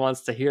nobody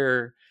wants to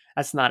hear,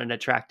 that's not an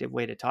attractive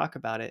way to talk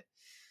about it.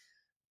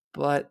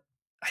 But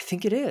I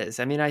think it is.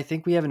 I mean, I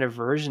think we have an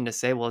aversion to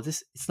say, well,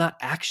 it's not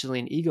actually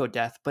an ego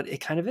death, but it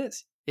kind of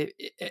is.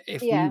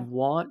 If we Yeah.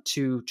 want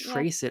to Yeah.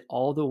 trace it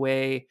all the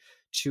way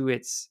to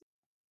its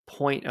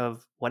point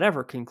of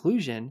whatever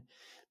conclusion,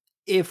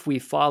 if we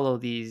follow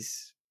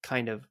these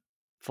kind of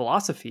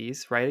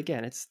philosophies, right?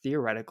 Again, it's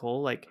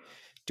theoretical. Like,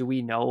 do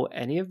we know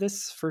any of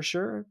this for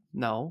sure?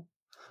 No,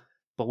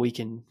 but we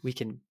can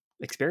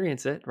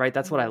experience it, right?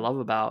 That's what I Hmm. love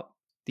about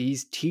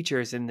these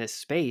teachers in this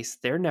space.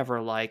 They're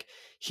never like,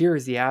 here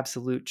is the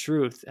absolute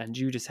truth and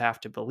you just have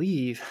to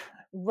believe.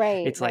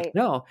 Right. It's like, Right.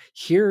 no,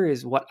 here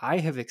is what I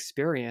have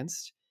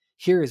experienced.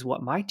 Here is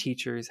what my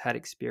teachers had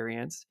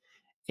experienced,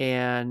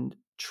 and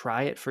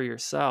try it for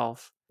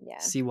yourself, Yeah.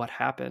 see what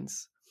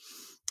happens.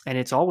 And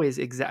it's always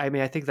I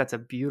mean, I think that's a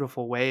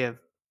beautiful way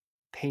of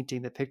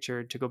painting the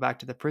picture. To go back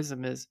to the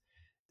prism, is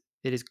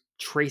it is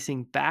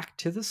tracing back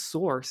to the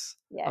source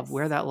of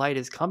where Yes. that light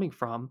is coming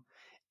from.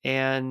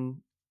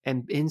 And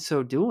in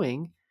so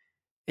doing,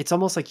 it's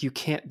almost like you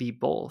can't be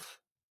both.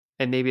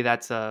 And maybe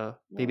that's a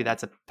Yeah.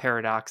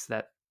 paradox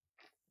that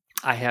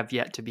I have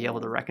yet to be able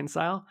Yeah. to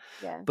reconcile.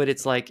 Yeah. But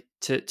it's like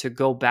to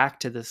go back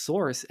to the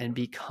source and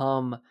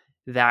become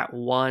that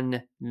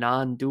one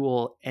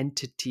non-dual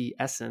entity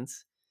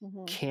essence.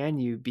 Hmm. Can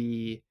you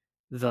be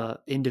the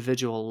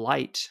individual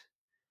light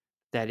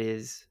that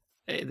is,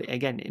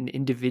 again, an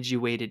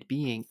individuated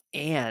being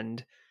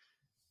and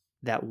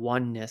that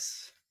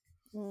oneness?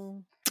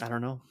 Mm. I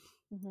don't know.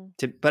 Hmm.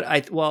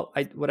 But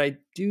what I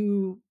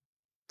do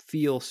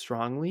feel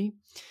strongly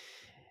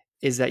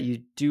is that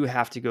you do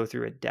have to go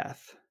through a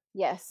death.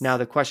 Now Yes.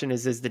 the question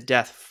is the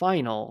death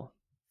final?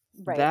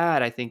 Right.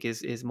 That I think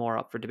is more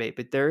up for debate.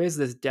 But there is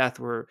this death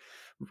where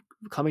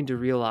coming to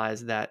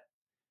realize that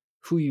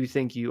who you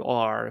think you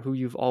are, who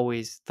you've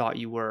always thought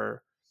you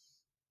were,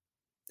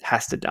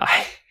 has to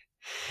die.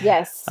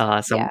 Yes.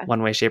 Some Yeah.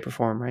 one way, shape, or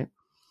form, right?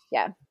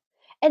 Yeah.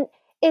 And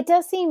it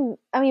does seem,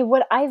 I mean,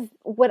 what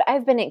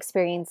I've been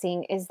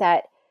experiencing is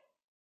that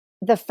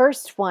the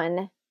first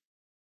one,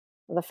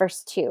 the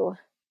first two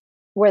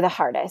were the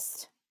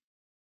hardest.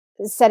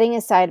 Setting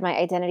aside my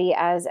identity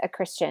as a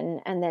Christian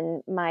and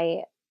then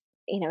my,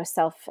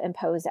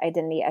 self-imposed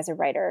identity as a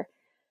writer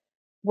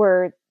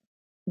were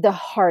the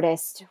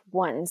hardest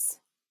ones,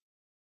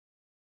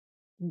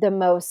 the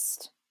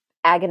most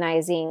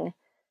agonizing,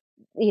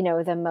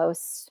 the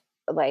most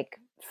like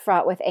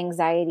fraught with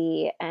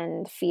anxiety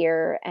and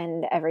fear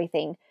and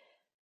everything.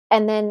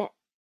 And then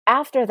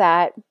after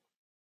that,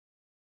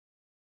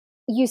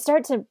 you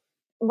start to,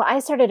 well, I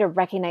started to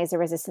recognize the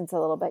resistance a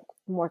little bit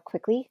more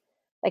quickly.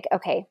 Like,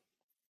 okay,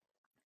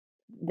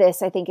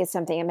 this I think is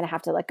something I'm going to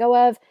have to let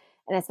go of.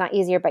 And it's not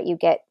easier, but you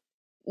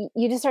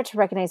just start to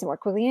recognize it more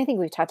quickly. And I think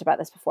we've talked about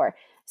this before,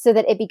 so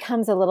that it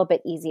becomes a little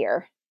bit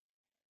easier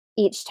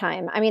each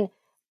time. I mean,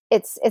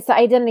 it's the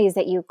identities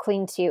that you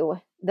cling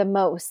to the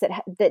most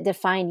that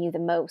define you the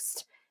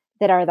most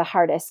that are the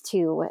hardest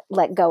to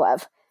let go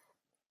of.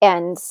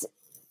 And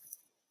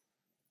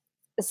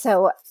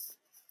so,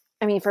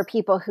 I mean, for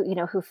people who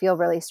who feel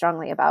really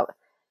strongly about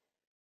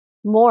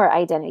more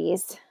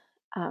identities,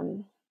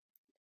 um,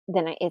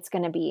 then it's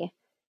going to be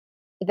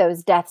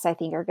those deaths. I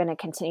think are going to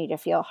continue to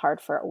feel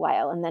hard for a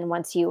while, and then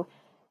once you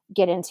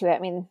get into it, I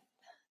mean,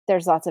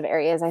 there's lots of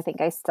areas I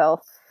think I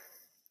still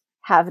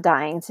have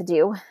dying to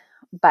do,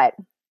 but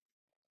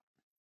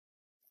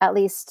at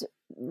least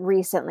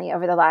recently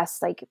over the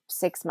last like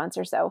 6 months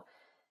or so,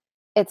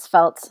 it's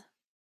felt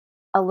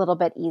a little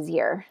bit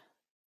easier.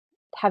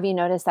 Have you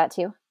noticed that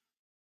too?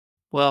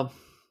 Well,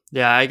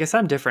 yeah, I guess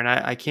I'm different.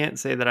 I can't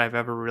say that I've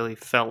ever really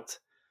felt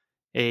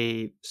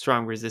a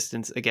strong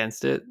resistance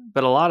against it,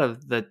 but a lot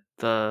of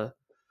the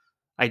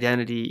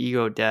identity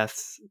ego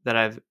deaths that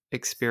I've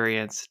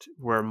experienced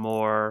were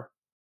more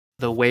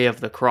the way of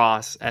the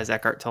cross, as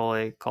Eckhart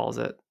Tolle calls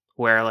it,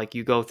 where like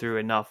you go through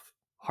enough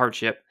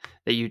hardship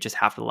that you just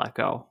have to let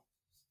go.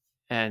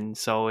 And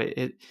so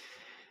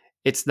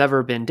it's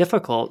never been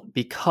difficult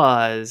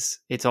because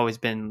it's always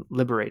been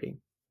liberating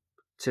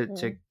to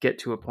Mm. get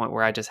to a point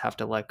where I just have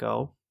to let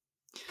go.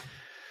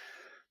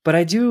 But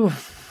I do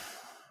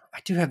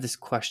have this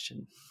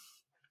question,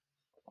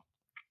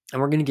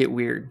 and we're gonna get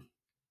weird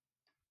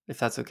if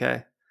that's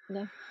okay,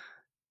 Yeah.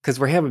 because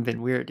we haven't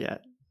been weird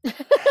yet,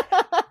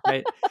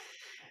 right?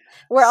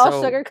 We're all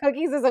So sugar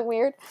cookies isn't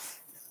weird.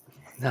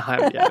 no,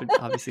 yeah, I'm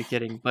obviously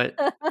kidding, but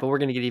we're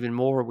gonna get even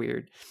more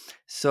weird.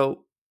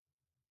 So,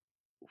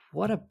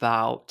 what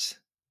about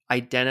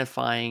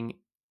identifying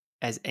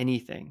as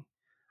anything?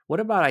 What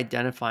about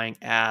identifying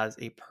as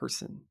a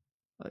person?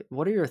 Like,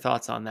 what are your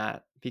thoughts on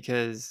that?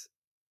 Because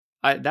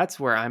that's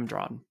where I'm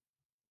drawn.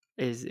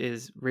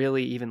 Is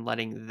really even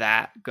letting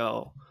that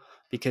go,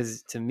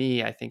 because to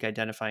me I think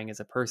identifying as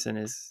a person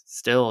is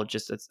still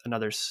just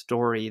another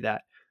story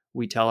that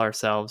we tell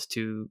ourselves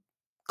to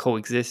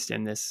coexist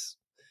in this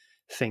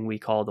thing we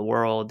call the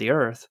world, the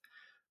earth.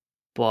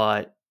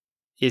 But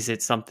is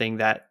it something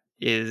that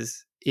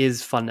is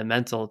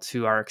fundamental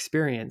to our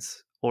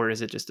experience, or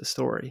is it just a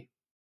story?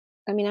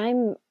 I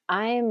mean,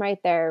 I'm right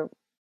there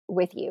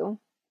with you.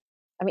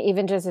 I mean,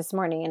 even just this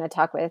morning in a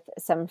talk with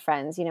some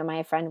friends,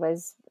 my friend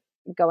was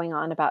going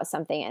on about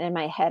something, and in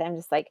my head, I'm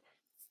just like,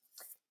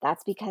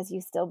 "That's because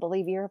you still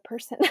believe you're a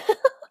person."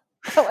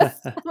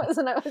 That was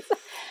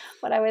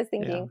what I was Yeah.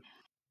 thinking,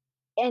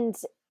 and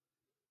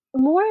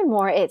more and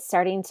more, it's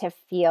starting to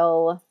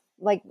feel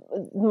like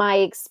my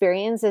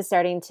experience is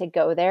starting to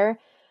go there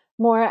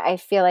more. I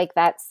feel like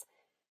that's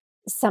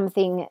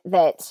something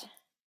that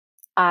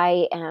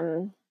I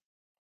am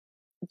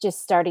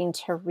just starting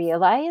to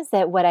realize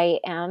that what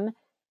I am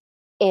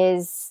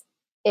is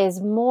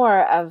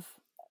more of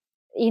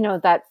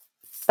that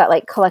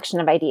like collection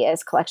of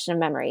ideas, collection of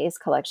memories,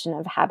 collection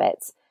of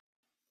habits.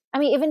 I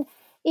mean,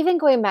 even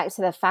going back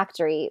to the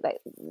factory,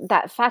 like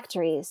that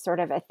factory sort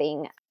of a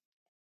thing,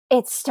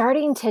 it's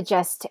starting to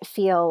just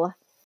feel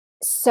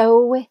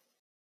so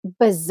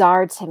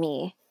bizarre to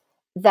me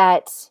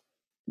that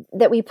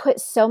we put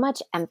so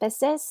much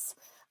emphasis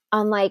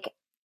on like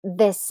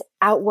this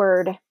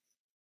outward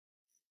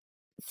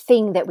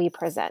thing that we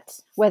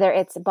present, whether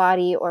it's a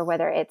body or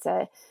whether it's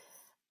a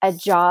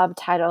job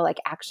title like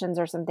actions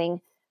or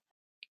something,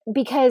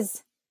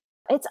 because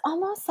it's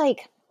almost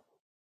like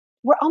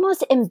we're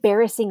almost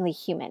embarrassingly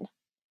human.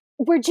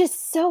 We're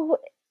just so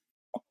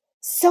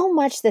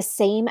much the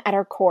same at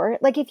our core.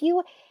 Like if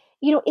you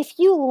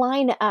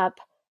line up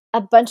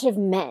a bunch of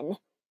men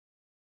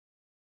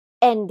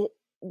and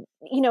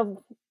you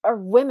know or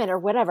women or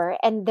whatever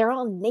and they're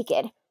all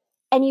naked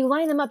and you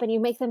line them up and you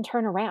make them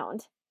turn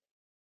around,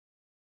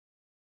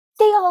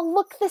 they all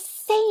look the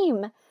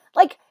same.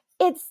 Like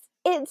it's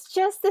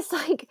just this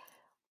like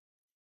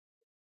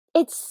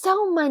it's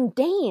so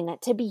mundane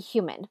to be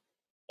human.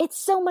 It's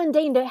so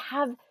mundane to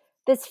have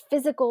this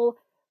physical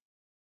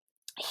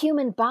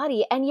human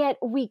body and yet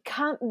we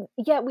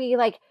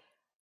like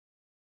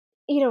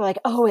like,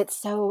 oh, it's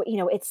so,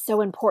 it's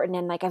so important.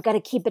 And like, I've got to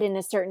keep it in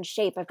a certain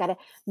shape. I've got to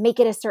make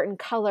it a certain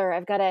color.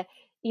 I've got to,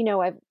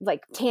 I've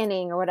like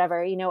tanning or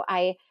whatever,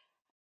 I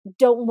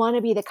don't want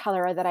to be the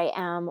color that I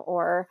am,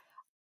 or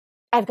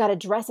I've got to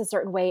dress a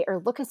certain way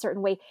or look a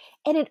certain way.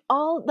 And it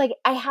all like,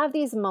 I have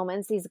these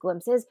moments, these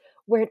glimpses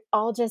where it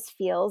all just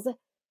feels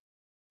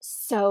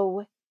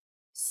so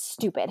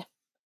stupid.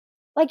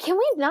 Like, can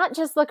we not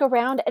just look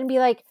around and be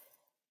like,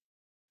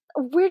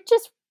 we're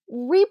just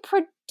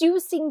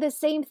reproducing the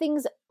same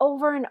things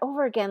over and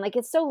over again. Like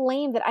it's so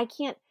lame that I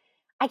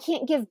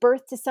can't give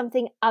birth to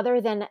something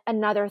other than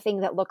another thing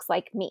that looks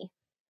like me.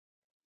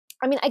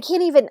 I mean, I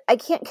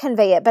can't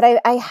convey it, but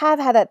I have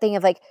had that thing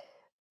of like,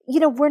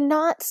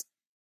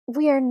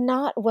 we are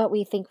not what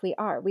we think we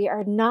are. We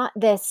are not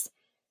this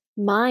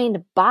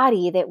mind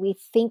body that we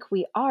think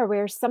we are.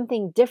 We're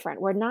something different.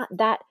 We're not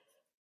that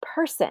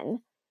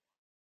person.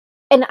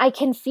 And I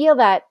can feel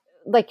that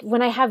like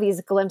when I have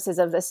these glimpses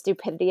of the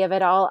stupidity of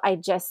it all, I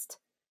just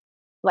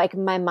like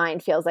my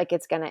mind feels like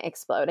it's going to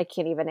explode. I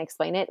can't even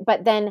explain it.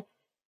 But then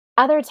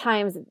other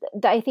times,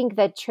 I think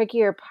the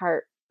trickier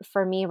part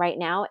for me right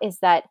now is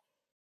that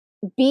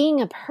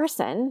being a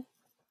person,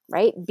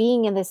 right?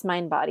 Being in this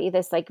mind body,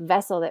 this like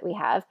vessel that we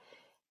have,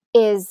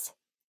 is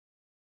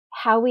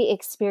how we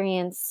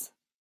experience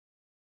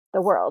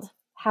the world,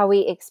 how we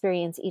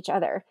experience each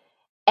other.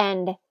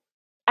 And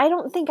I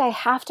don't think I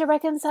have to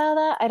reconcile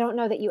that. I don't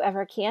know that you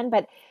ever can,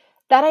 but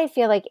that I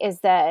feel like is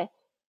the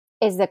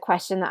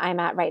question that I'm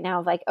at right now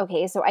of like,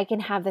 okay, so I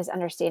can have this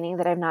understanding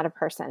that I'm not a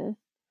person,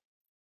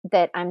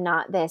 that I'm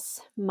not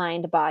this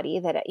mind body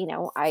that,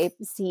 I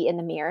see in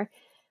the mirror.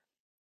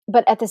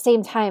 But at the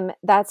same time,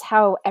 that's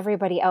how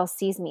everybody else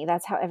sees me.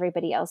 That's how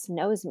everybody else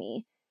knows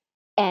me.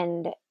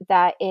 And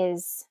that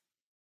is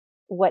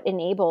what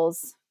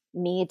enables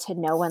me to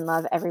know and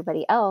love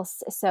everybody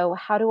else. So,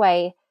 how do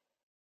I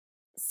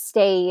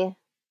stay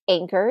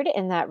anchored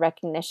in that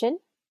recognition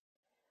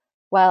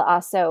while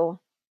also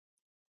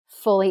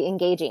fully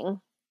engaging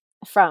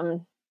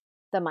from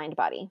the mind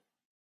body?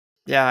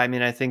 Yeah, I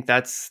mean, I think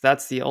that's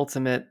the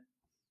ultimate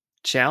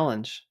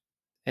challenge.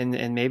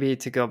 And maybe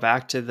to go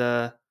back to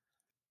the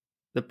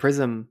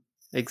prism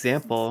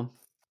example,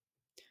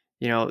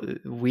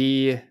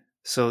 we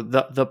so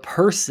the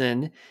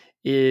person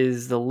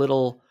is the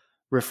little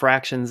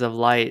refractions of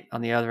light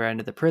on the other end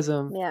of the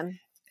prism, Yeah.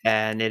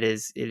 and it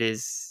is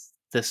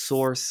the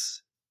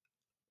source,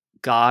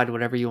 God,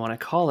 whatever you want to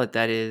call it,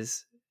 that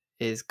is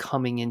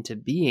coming into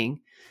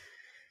being.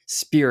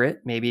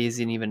 Spirit maybe is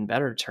an even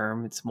better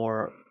term. It's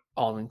more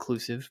all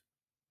inclusive.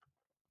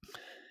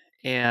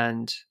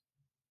 And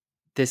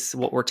this,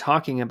 what we're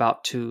talking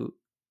about, to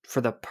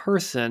for the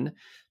person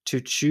to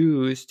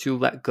choose to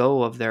let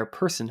go of their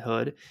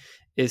personhood,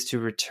 is to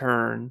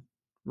return,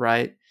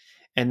 right?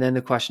 And then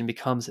the question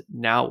becomes,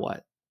 now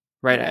what?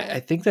 Right? I, Yeah. I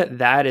think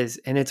that is,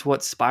 and it's what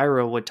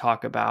Spyro would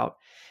talk about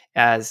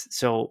as,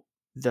 so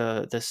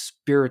the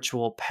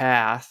spiritual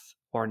path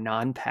or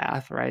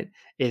non-path, right,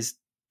 is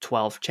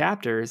 12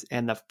 chapters,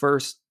 and the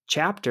first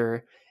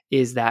chapter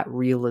is that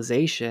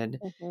realization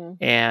Hmm.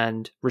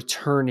 and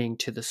returning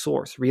to the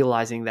source,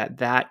 realizing that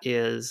that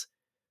is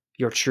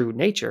your true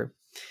nature.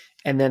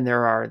 And then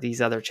there are these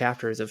other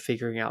chapters of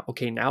figuring out,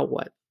 okay, now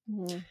what?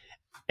 Hmm.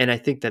 And I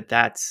think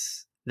that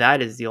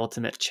is the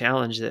ultimate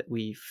challenge that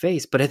we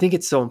face. But I think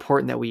it's so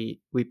important that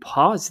we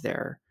pause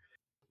there,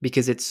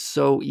 because it's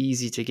so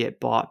easy to get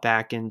bought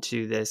back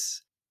into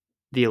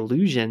the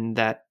illusion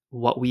that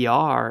what we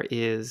are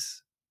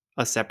is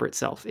a separate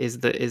self, is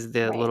the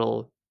Right.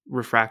 little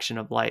refraction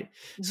of light.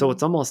 So Hmm.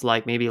 it's almost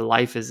like maybe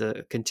life is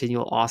a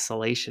continual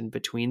oscillation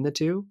between the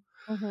two,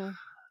 Hmm.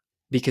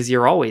 because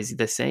you're always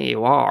the same.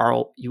 You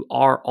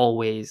are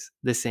always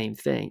the same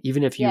thing,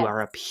 even if you Yes. are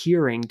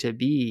appearing to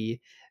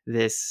be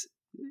this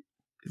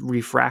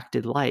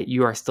refracted light.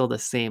 You are still the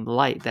same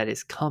light that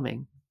is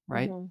coming,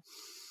 right? Hmm.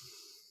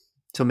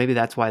 So maybe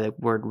that's why the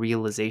word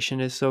realization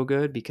is so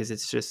good, because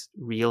it's just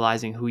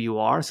realizing who you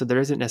are. So there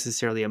isn't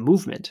necessarily a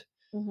movement,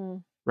 Hmm.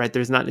 right?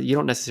 You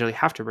don't necessarily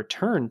have to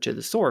return to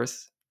the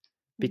source,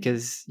 Hmm.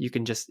 because you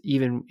can just,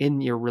 even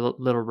in your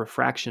little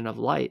refraction of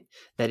light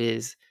that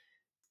is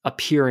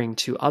appearing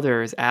to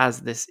others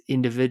as this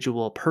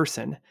individual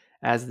person,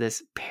 as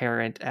this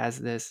parent, as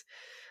this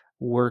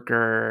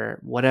worker,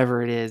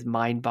 whatever it is,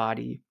 mind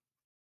body.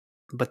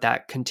 But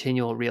that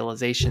continual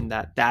realization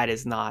that that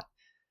is not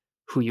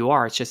who you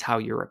are, it's just how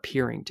you're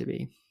appearing to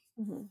be.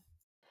 Mhm.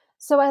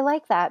 So I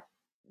like that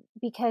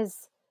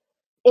because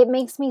it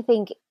makes me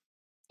think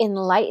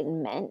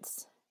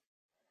enlightenment.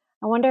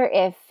 I wonder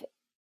if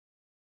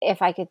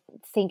I could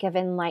think of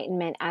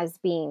enlightenment as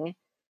being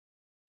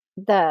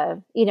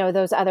the,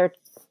 those other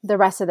the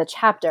rest of the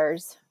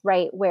chapters,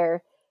 right?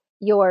 Where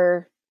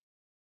you're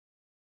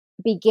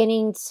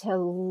beginning to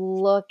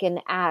look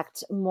and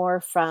act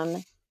more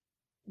from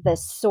the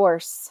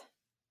source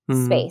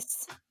Hmm.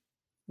 space,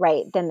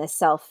 right? Than the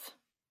self,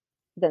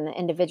 than the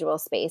individual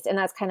space. And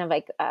that's kind of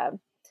like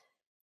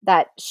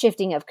that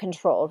shifting of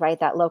control, right?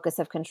 That locus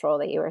of control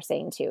that you were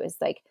saying too is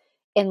like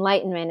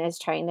enlightenment is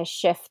trying to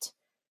shift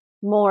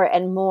more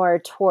and more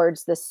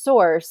towards the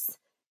source,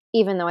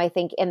 even though I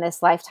think in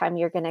this lifetime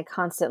you're going to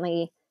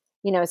constantly,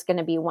 it's going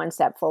to be one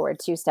step forward,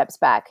 two steps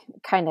back,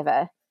 kind of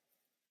a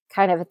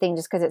thing,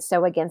 just because it's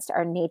so against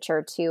our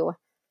nature to,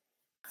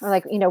 or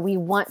like, we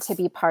want to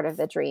be part of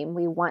the dream,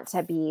 we want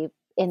to be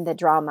in the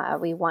drama,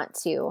 we want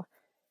to,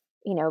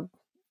 you know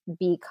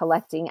be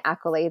collecting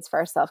accolades for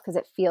ourselves because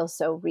it feels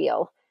so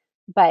real.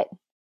 But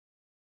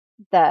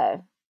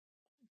the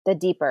the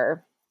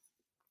deeper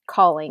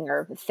calling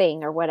or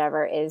thing or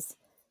whatever is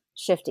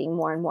shifting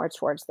more and more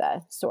towards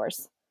the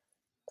source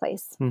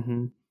place.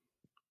 Hmm.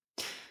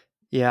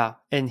 Yeah.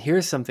 And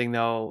here's something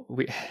though.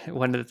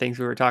 One of the things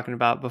we were talking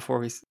about before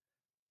we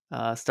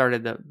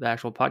started the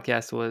actual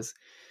podcast was,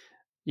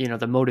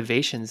 the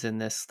motivations in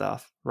this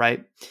stuff,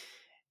 right?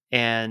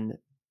 And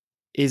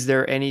is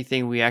there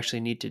anything we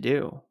actually need to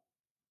do?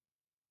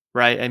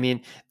 Right? I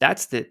mean,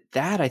 that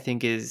I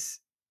think is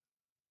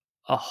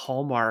a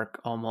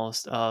hallmark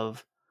almost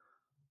of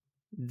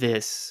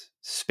this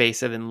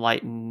space of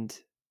enlightened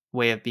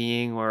way of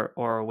being, or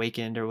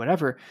awakened or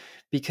whatever,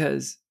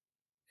 because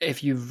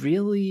if you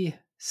really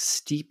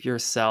steep your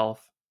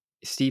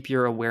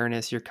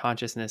awareness, your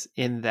consciousness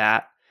in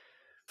that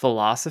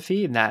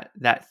philosophy and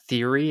that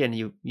theory, and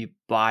you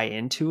buy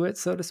into it,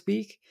 so to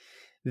speak,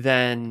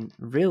 then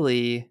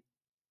really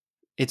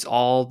it's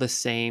all the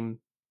same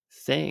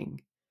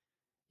thing.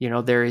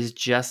 There is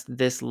just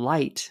this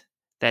light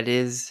that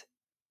is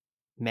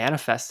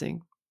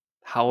manifesting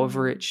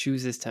however Hmm. it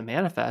chooses to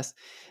manifest,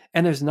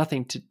 and there's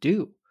nothing to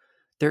do.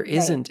 Right.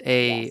 Yes.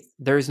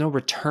 There is no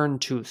return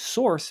to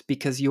source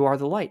because you are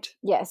the light,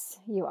 Yes,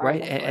 you are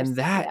right? the And, and source.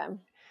 that Yeah.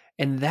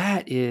 and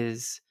that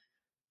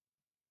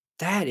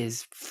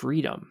is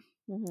freedom,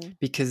 Hmm.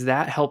 because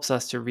that helps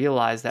us to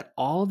realize that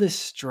all this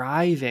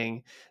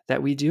striving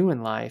that we do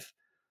in life,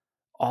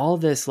 all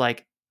this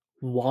like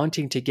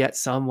wanting to get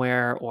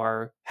somewhere,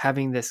 or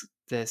having this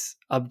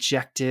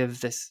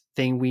objective, this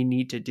thing we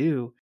need to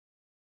do,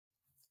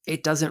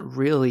 it doesn't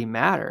really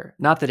matter.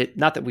 Not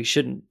that we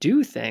shouldn't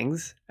do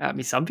things. I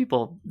mean, some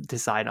people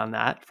decide on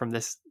that from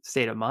this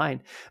state of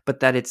mind, but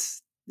that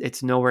it's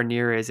nowhere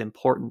near as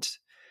important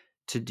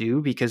to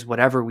do, because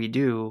whatever we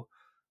do,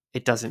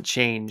 it doesn't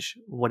change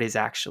what is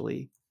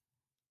actually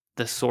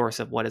the source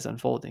of what is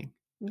unfolding.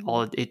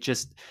 Hmm. It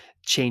just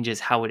changes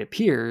how it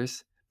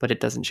appears, but it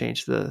doesn't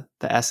change the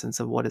essence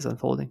of what is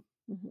unfolding.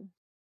 Hmm.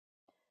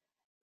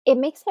 It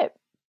makes it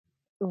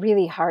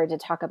really hard to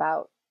talk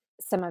about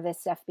some of this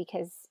stuff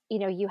because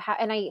you have,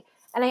 and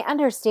I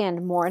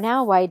understand more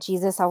now why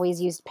Jesus always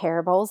used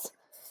parables,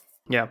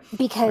 Yeah.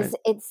 because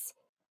Right.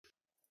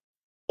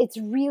 it's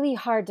really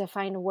hard to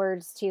find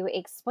words to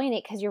explain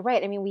it, because you're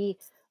right. I mean, we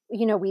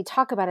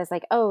talk about it as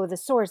like, oh, the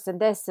source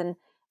and this and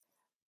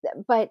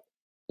but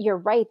you're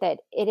right that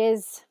it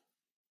is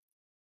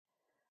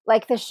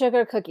like the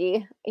sugar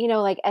cookie,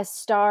 like a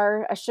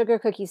sugar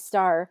cookie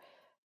star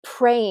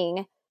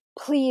praying,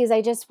 please,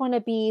 I just want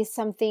to be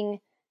something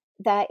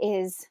that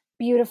is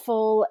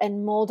beautiful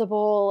and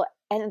moldable.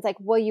 And it's like,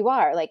 well, you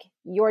are like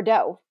your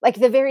dough. Like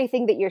the very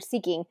thing that you're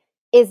seeking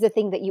is the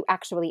thing that you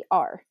actually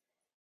are.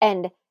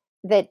 And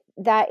that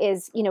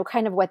is,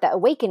 kind of what the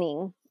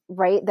awakening,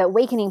 right? The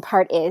awakening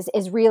part is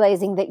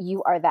realizing that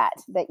you are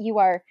that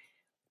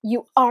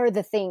you are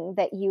the thing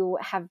that you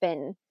have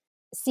been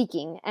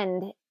seeking.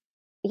 And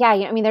yeah,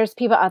 I mean, there's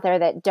people out there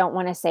that don't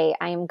want to say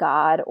I am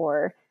God,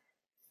 or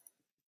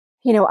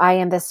I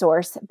am the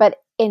source,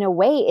 but in a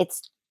way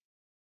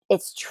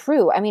it's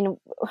true. I mean,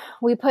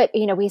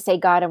 we say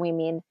God and we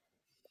mean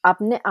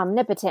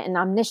omnipotent and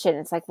omniscient.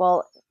 It's like,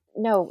 well,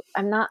 no,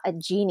 I'm not a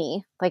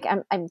genie. Like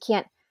I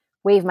can't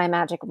wave my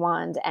magic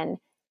wand and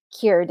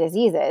cure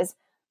diseases,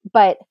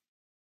 but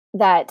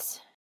that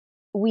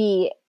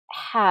we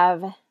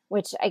have,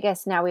 which I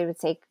guess now we would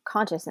say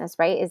consciousness,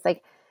 right? Is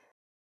like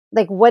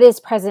what is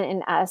present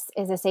in us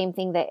is the same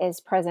thing that is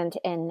present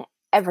in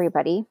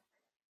everybody,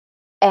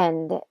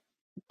 and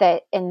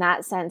that in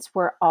that sense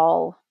we're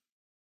all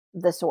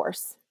the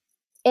source,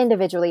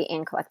 individually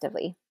and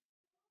collectively.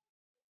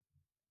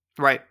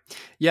 Right.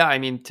 Yeah, I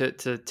mean, to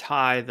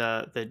tie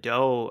the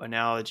dough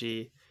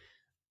analogy,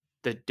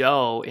 the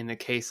dough in the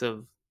case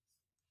of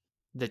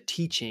the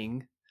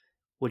teaching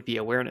would be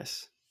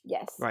awareness,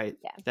 Yes. right?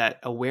 Yeah. That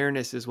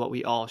awareness is what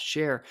we all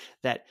share,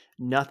 that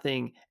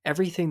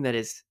everything that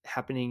is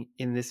happening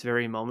in this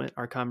very moment,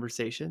 our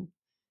conversation,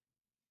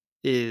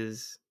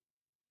 is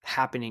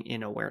happening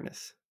in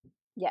awareness.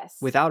 Yes.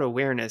 Without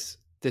awareness,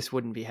 this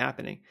wouldn't be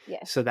happening.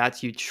 Yes. So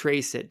that's, you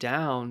trace it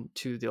down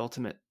to the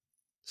ultimate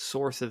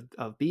source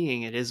of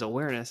being. It is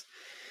awareness,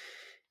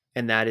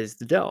 and that is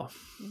the dough.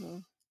 Mm-hmm.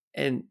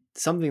 And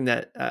something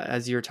that,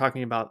 as you're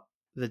talking about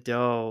the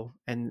dough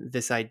and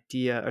this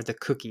idea, or the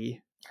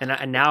cookie,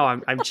 and now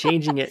I'm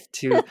changing it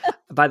to,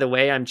 by the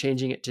way, I'm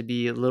changing it to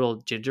be little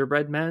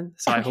gingerbread men.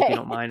 So I hope you Okay.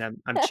 don't mind.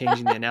 I'm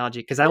changing the analogy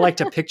because I like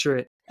to picture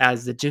it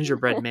as the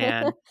gingerbread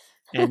man,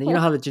 and you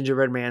know how the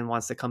gingerbread man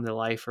wants to come to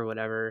life or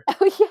whatever.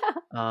 Oh,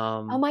 yeah. Oh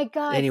Um, my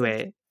God, such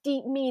anyway,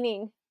 deep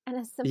meaning and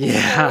a simple story.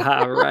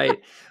 yeah,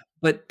 right.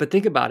 But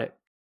think about it.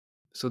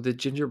 So the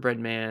gingerbread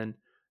man,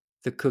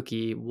 the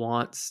cookie,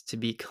 wants to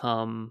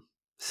become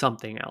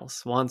something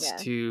else, wants Yeah.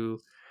 to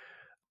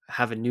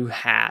have a new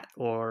hat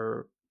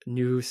or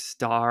new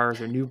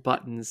stars or new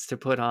buttons to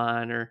put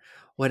on or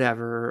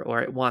whatever,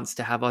 or it wants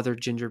to have other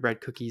gingerbread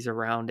cookies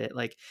around it.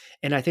 Like,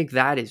 and I think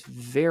that is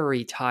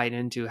very tied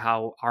into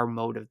how our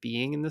mode of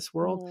being in this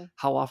world. Mm-hmm.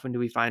 How often do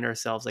we find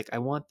ourselves like, I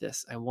want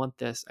this, I want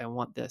this, I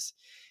want this.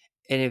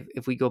 And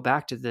if we go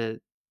back to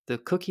the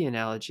cookie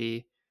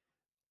analogy,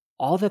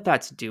 all that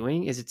that's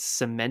doing is it's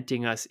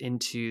cementing us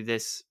into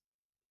this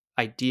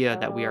idea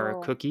that we are a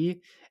Oh,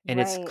 cookie, and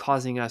it's right.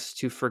 causing us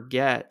to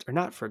forget, or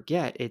not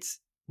forget, it's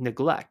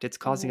neglect. It's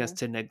causing us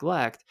Mm-hmm. to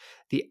neglect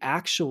the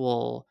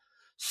actual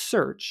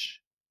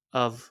search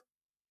of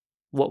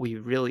what we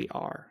really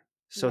are.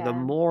 So the Yeah.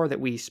 more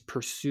that we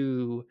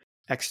pursue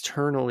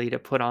externally to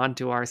put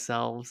onto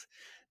ourselves,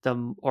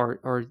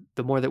 or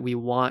the more that we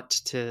want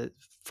to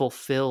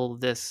fulfill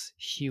this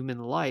human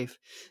life,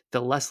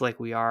 the less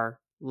likely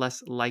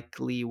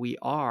we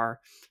are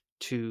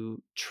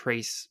to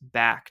trace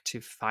back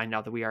to find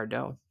out that we are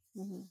dough.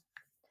 Mm-hmm.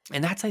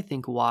 And that's, I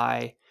think,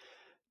 why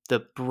the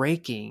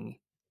breaking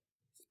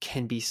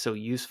can be so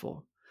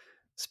useful.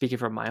 Speaking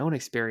from my own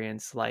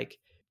experience, like,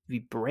 we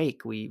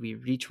break, we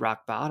reach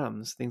rock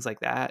bottoms, things like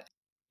that.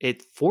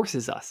 It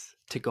forces us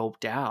to go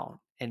down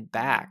and Mm-hmm.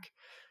 back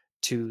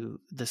to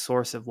the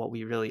source of what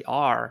we really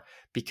are,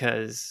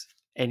 because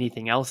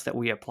anything else that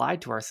we applied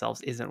to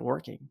ourselves isn't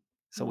working.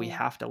 So we Mm-hmm.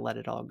 have to let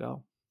it all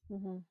go.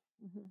 Mm-hmm.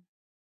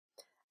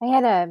 Mm-hmm. I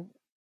had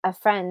a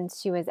friend.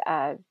 She was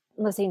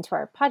listening to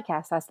our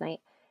podcast last night,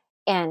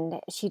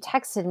 and she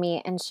texted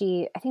me, and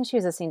I think she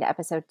was listening to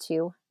episode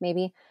 2,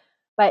 maybe,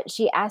 but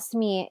she asked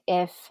me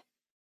if,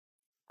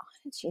 what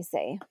did she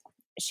say?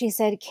 She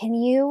said, "Can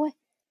you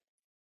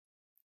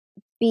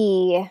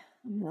be?"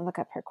 I'm going to look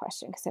up her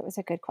question because it was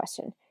a good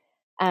question.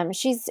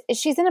 She's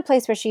in a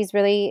place where she's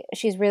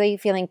really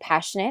feeling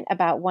passionate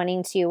about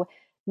wanting to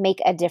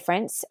make a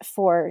difference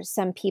for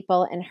some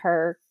people in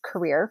her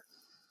career.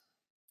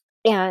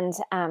 And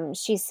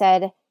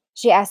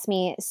she asked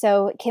me,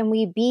 so can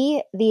we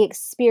be the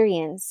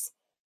experience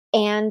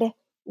and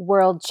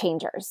world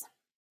changers?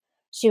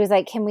 She was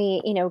like, can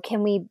we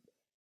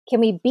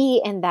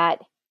be in that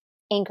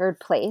anchored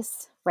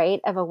place, right,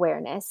 of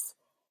awareness,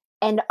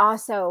 and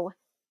also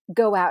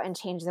go out and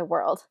change the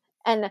world?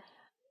 And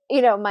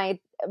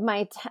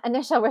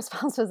initial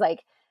response was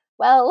like,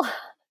 well,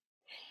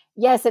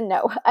 yes and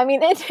no. I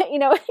mean, it,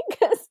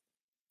 because,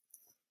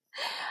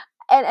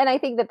 and I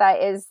think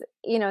that is,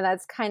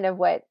 that's kind of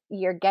what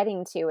you're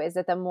getting to, is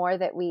that the more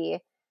that we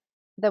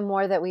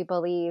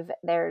believe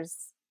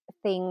there's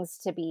things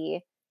to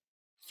be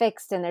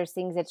fixed, and there's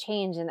things to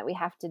change, and that we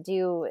have to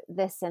do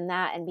this and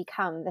that and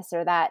become this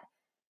or that,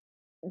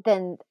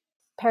 then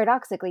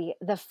paradoxically,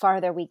 the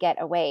farther we get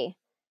away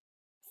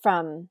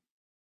from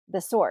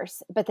the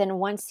source. But then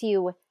once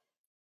you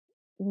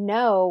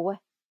know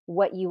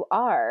what you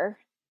are,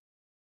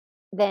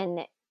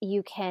 then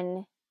you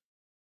can,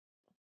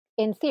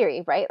 in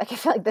theory, right? Like, I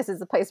feel like this is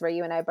the place where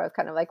you and I are both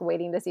kind of like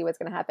waiting to see what's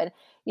going to happen.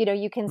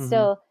 You can Hmm.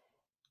 still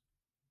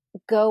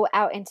go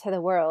out into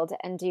the world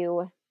and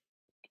do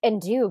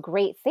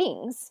great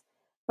things,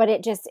 but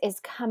it just is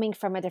coming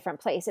from a different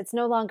place. It's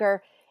no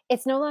longer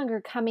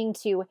coming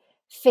to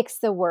fix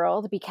the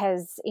world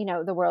because,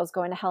 the world's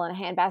going to hell in a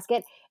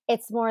handbasket.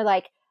 It's more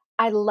like,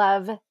 I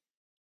love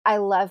I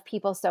love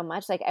people so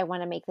much, like, I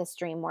want to make this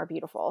dream more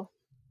beautiful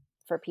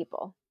for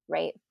people,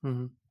 right?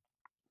 Hmm.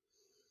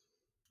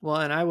 Well,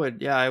 and I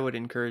would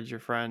encourage your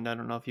friend. I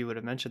don't know if you would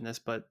have mentioned this,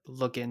 but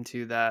look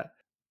into that,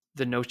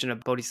 the notion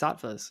of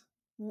bodhisattvas.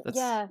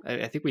 Yeah,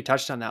 I think we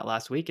touched on that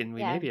last week, and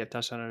we yeah. maybe have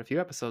touched on it in a few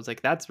episodes.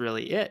 Like, that's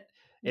really it.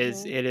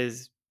 Mhm. It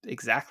is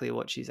exactly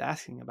what she's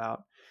asking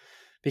about.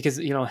 Because,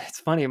 it's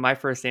funny. My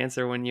first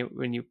answer when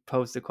you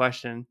posed the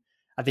question,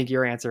 I think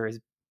your answer is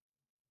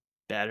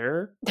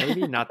better.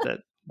 Maybe not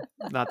that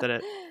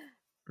it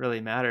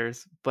really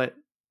matters, but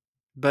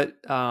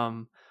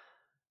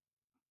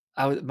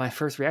my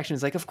first reaction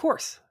is like, of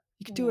course,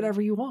 you can do Mhm.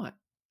 whatever you want,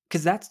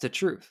 because that's the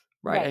truth,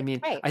 right? I Right, mean,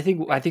 right, I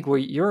right. think where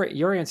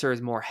your answer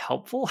is more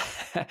helpful.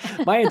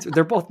 My answer,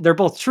 they're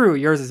both true.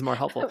 Yours is more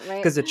helpful Right.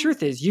 because the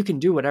truth is, you can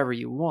do whatever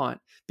you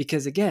want,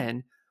 because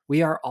again,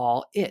 we are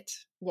all it.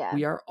 Yeah.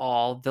 We are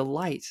all the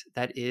light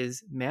that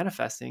is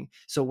manifesting.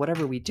 So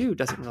whatever we do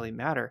doesn't really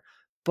matter,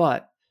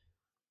 but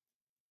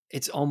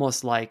it's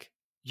almost like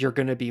you're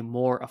going to be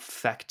more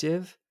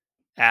effective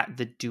at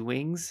the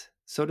doings,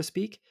 so to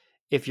speak,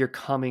 if you're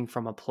coming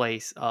from a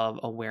place of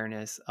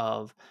awareness,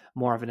 of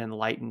more of an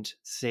enlightened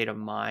state of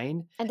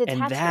mind. And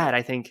And that, detachment.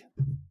 I think,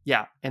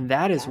 yeah, and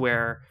that is Yeah.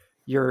 where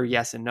your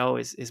yes and no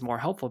is more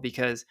helpful,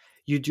 because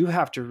you do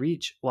have to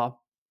reach,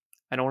 well,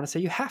 I don't want to say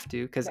you have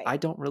to, because Right. I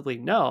don't really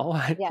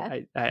know. Yeah.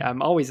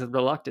 I'm always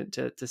reluctant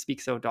to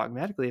speak so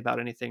dogmatically about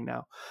anything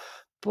now.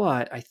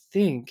 But I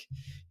think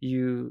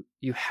you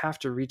have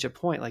to reach a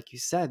point, like you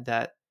said,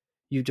 that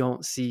you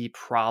don't see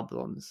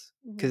problems.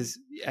 Hmm. Because,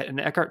 and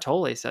Eckhart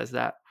Tolle says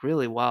that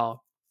really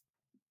well.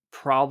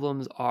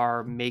 Problems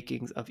are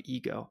makings of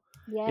ego.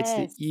 It's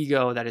the Yes.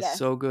 ego that is Yes.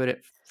 so good at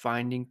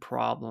finding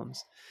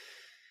problems.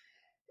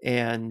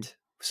 And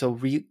so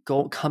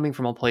coming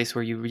from a place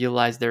where you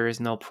realize there is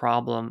no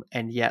problem,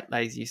 and yet,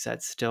 as you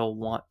said, still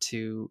want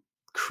to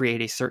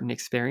create a certain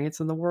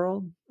experience in the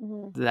world,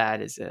 Hmm.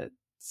 that is it.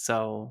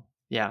 So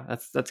yeah,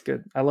 that's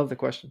good. I love the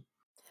question.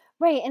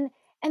 Right.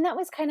 And that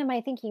was kind of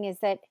my thinking, is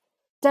that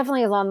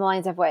definitely along the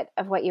lines of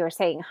what you were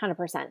saying,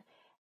 100%.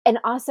 And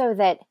also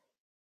that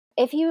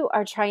if you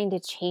are trying to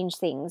change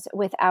things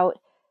without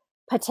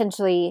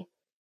potentially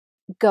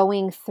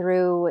going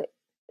through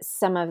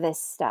some of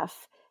this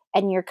stuff,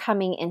 and you're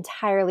coming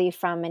entirely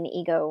from an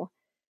ego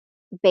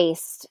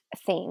based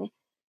thing,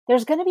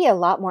 there's going to be a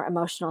lot more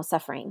emotional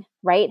suffering,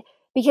 right?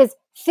 Because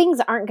things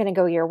aren't going to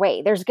go your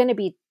way. There's going to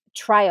be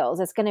trials.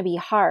 It's going to be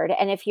hard.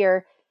 And if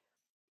you're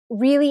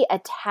really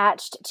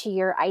attached to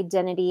your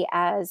identity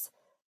as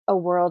a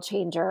world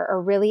changer,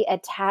 or really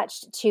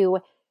attached to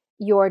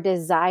your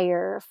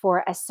desire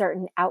for a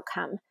certain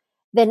outcome,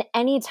 then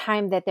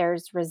anytime that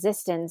there's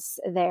resistance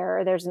there,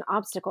 or there's an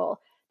obstacle,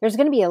 there's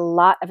going to be a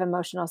lot of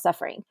emotional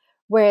suffering.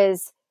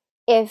 Whereas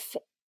if,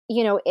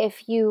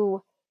 if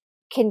you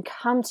can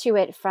come to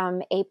it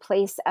from a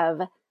place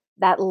of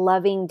that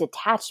loving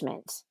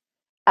detachment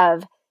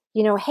of,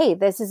 hey,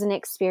 this is an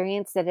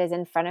experience that is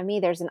in front of me.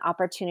 There's an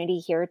opportunity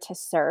here to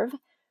serve,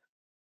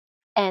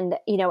 and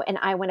and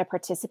I want to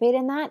participate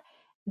in that.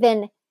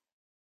 Then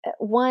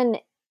one,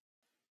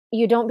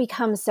 you don't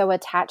become so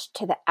attached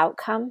to the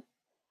outcome.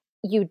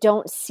 You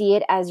don't see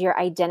it as your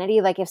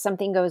identity. Like if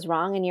something goes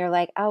wrong and you're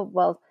like, oh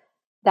well,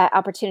 that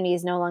opportunity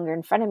is no longer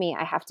in front of me,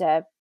 I have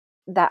to,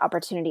 that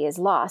opportunity is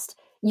lost.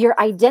 Your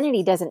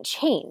identity doesn't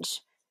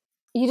change.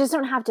 You just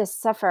don't have to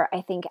suffer,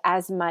 I think,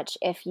 as much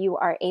if you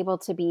are able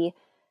to be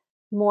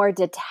more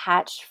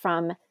detached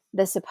from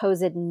the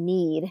supposed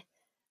need.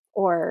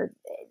 Or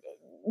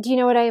do you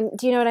know what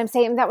I'm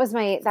saying? That was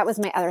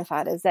my other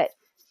thought, is that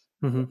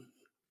Hmm.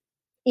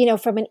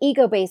 from an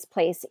ego-based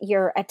place,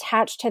 you're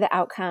attached to the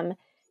outcome,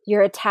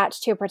 you're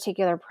attached to a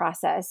particular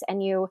process,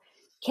 and you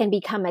can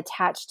become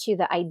attached to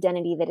the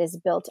identity that is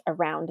built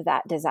around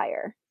that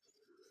desire.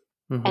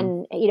 Hmm.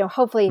 And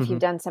hopefully if you've Hmm.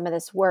 done some of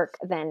this work,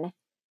 then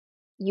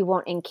you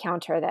won't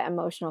encounter the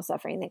emotional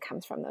suffering that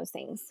comes from those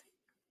things.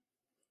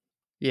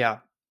 Yeah,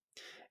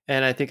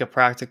 and I think a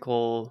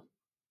practical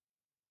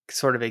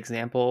sort of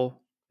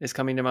example is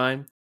coming to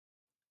mind.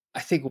 I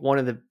think one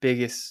of the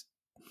biggest,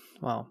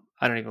 well,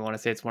 I don't even want to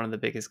say it's one of the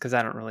biggest, because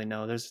I don't really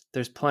know.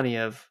 There's plenty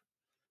of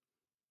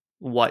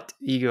what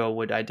ego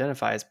would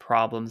identify as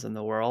problems in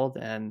the world,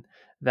 and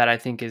that I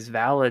think is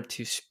valid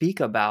to speak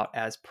about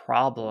as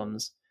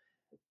problems,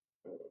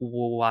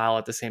 while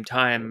at the same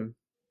time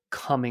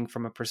coming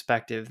from a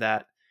perspective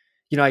that,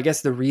 I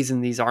guess the reason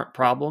these aren't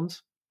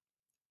problems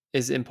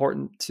is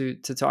important to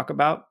talk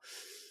about.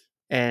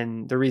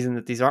 And the reason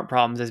that these aren't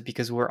problems is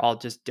because we're all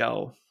just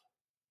dough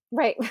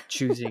Right.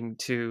 choosing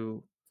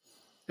to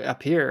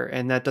appear.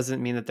 And that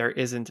doesn't mean that there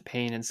isn't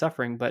pain and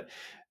suffering, but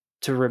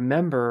to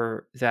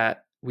remember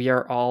that we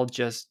are all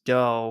just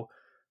dough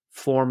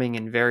forming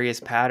in various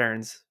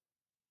patterns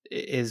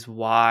is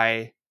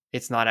why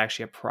it's not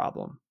actually a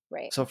problem.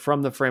 Right. So,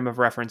 from the frame of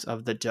reference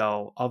of the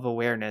dough of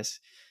awareness,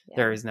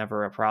 there Yeah. is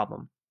never a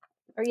problem.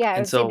 Or yeah,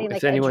 And same so, thing, if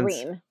like a anyone's,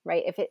 dream,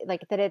 right? If it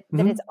like that it's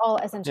Mhm, all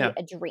essentially yeah,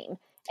 a dream.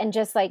 And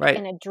just like right,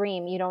 in a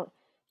dream, you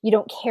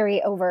don't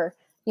carry over,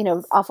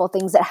 awful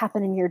things that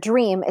happen in your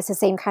dream. It's the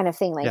same kind of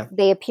thing. Like yeah,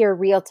 they appear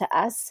real to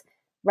us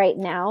right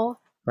now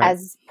right,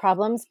 as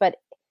problems, but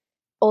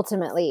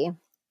ultimately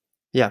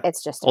yeah,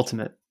 it's just a dream.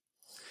 ultimate,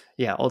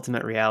 yeah,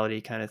 ultimate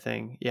reality kind of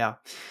thing. Yeah.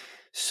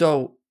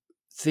 So,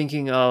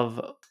 thinking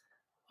of,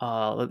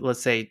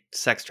 let's say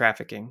sex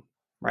trafficking,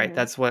 right? Hmm.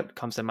 That's what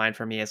comes to mind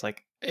for me, as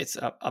like it's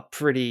a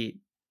pretty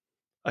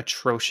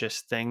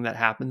atrocious thing that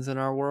happens in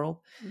our world.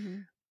 Hmm.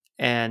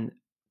 And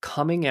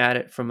coming at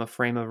it from a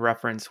frame of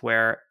reference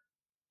where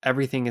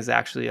everything is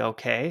actually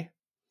okay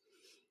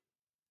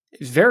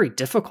is very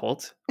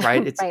difficult,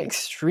 right? It's Right.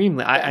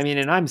 extremely, I Yes. mean,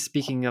 and I'm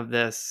speaking of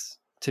this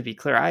to be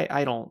clear.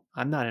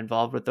 I'm not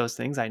involved with those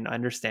things. I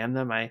understand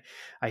them. I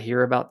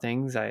hear about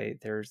things.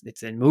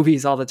 It's in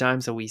movies all the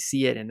time. So we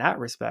see it in that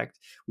respect.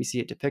 We see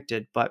it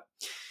depicted. But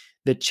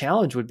the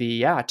challenge would be,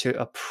 yeah, to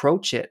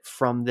approach it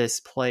from this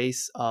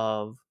place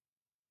of,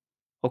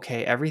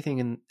 okay, everything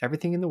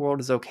in the world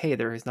is okay.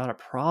 There is not a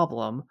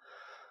problem,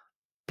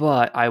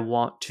 but I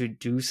want to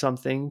do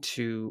something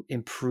to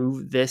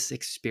improve this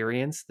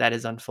experience that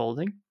is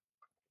unfolding.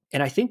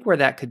 And I think where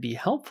that could be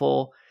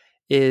helpful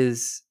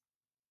is,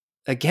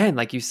 again,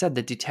 like you said,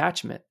 the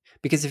detachment.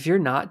 Because if you're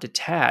not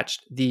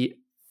detached, the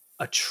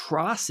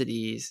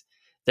atrocities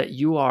that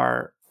you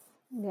are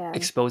Yeah.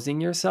 exposing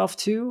yourself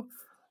to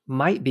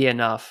might be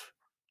enough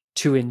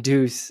to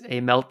induce a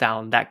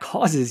meltdown that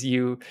causes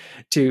you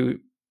to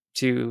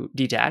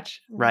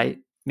detach, Mhm. right?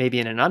 Maybe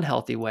in an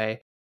unhealthy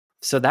way.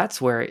 So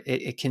that's where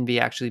it can be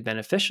actually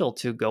beneficial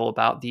to go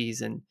about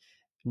these and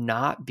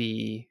not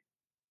be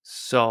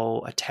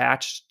so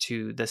attached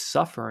to the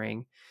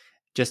suffering,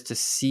 just to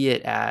see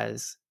it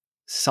as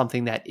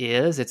something that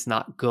is. It's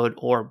not good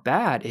or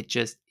bad, it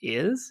just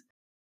is,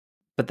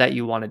 but that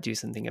you want to do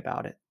something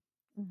about it.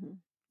 Mhm.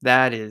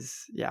 That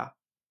is, yeah,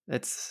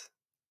 it's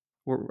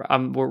we're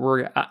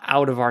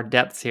out of our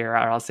depths here.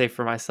 I'll say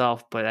for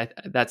myself, but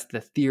that's the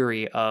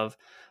theory of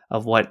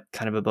what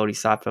kind of a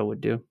bodhisattva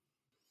would do.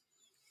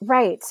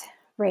 Right,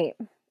 right.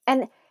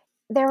 And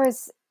there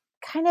was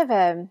kind of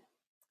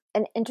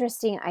an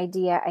interesting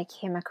idea I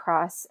came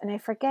across, and I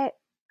forget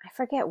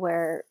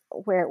where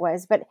it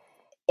was, but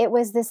it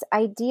was this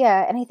idea,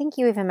 and I think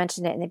you even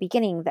mentioned it in the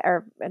beginning, that,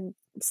 or in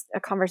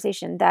a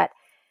conversation, that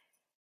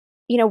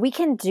we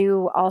can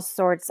do all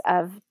sorts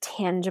of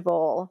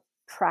tangible,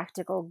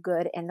 practical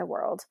good in the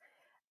world,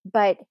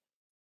 but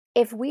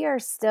if we are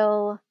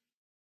still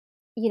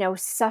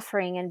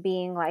suffering and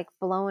being like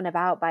blown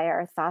about by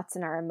our thoughts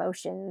and our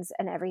emotions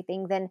and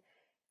everything, then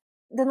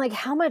like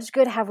how much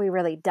good have we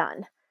really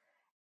done?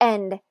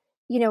 And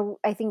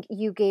I think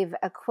you gave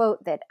a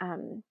quote that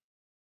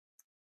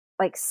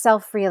like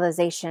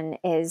self-realization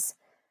is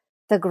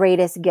the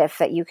greatest gift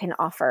that you can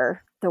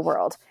offer the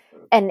world.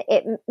 And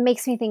it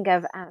makes me think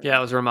of Yeah,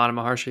 it was Ramana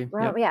Maharshi.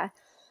 well, Yep.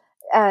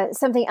 yeah,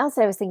 something else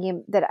that I was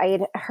thinking that I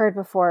had heard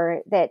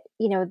before, that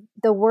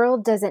the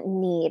world doesn't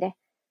need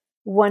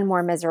one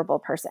more miserable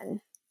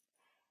person.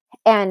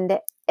 And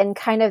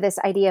kind of this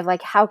idea of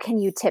like, how can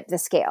you tip the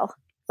scale,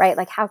 right?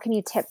 Like, how can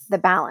you tip the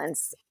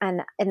balance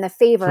and in the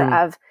favor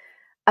Hmm.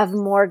 of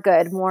more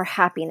good, more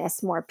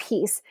happiness, more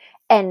peace.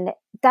 And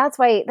that's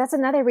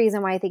another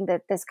reason why I think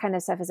that this kind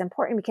of stuff is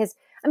important, because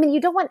I mean,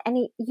 you don't want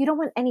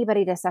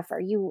anybody to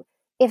suffer.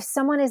 If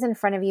someone is in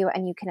front of you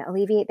and you can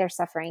alleviate their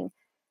suffering,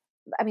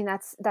 I mean,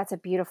 that's a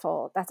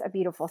beautiful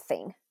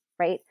thing,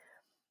 right?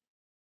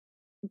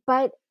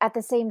 But at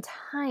the same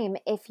time,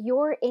 if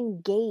you're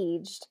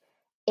engaged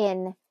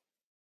in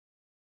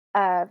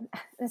uh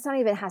it's not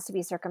even has to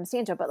be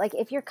circumstantial, but like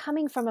if you're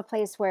coming from a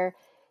place where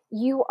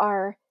you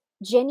are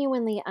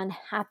genuinely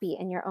unhappy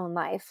in your own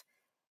life,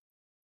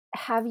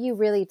 have you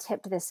really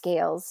tipped the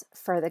scales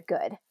for the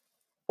good,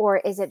 or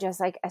is it just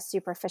like a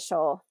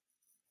superficial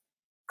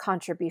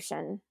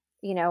contribution?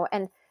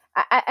 And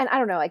I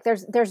don't know, like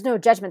there's no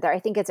judgment there. I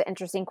think it's an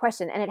interesting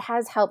question, and it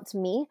has helped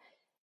me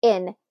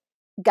in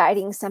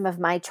guiding some of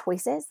my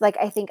choices. Like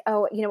I think,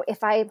 oh,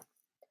 if I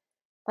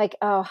like,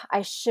 oh,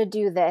 I should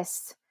do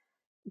this,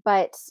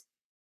 but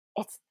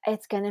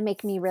it's gonna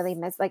make me really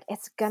like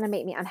it's gonna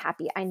make me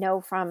unhappy. I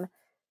know from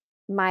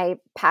my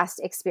past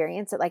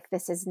experience that like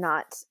this is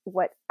not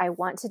what I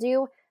want to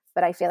do,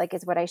 but I feel like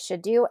it's what I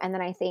should do. And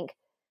then I think,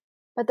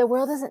 but the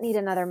world doesn't need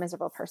another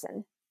miserable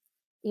person.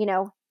 You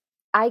know,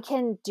 I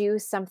can do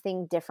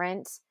something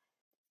different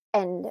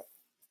and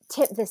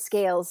tip the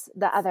scales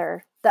the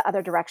other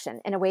direction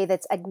in a way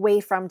that's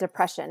away from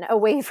depression,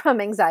 away from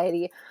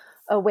anxiety,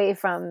 away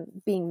from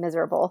being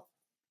miserable.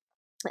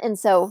 And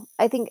so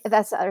I think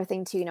that's the other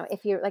thing too.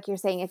 If you're like you're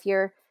saying, if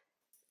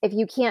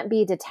you can't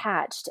be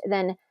detached,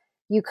 then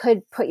you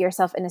could put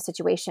yourself in a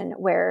situation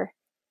where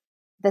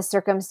the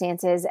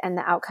circumstances and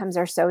the outcomes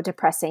are so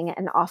depressing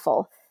and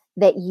awful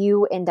that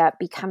you end up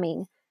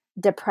becoming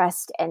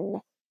depressed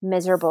and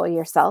miserable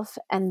yourself.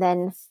 And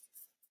then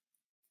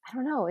I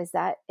don't know, is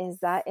that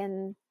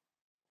in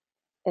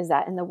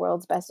the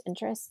world's best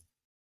interest?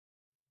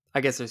 I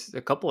guess there's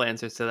a couple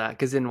answers to that,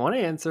 because in one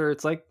answer,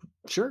 it's like,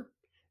 sure,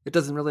 it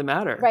doesn't really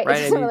matter, Right. It right?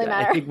 I doesn't mean, really I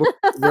matter. think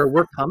where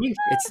we're coming,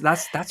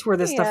 that's where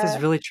this stuff is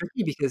Yeah. really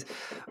tricky, because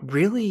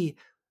really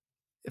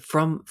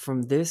from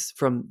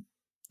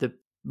the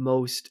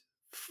most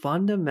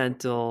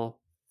fundamental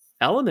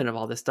element of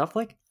all this stuff,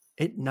 like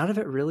none of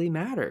it really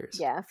matters.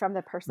 Yeah. From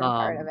the person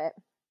part of Um, it,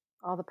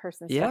 all the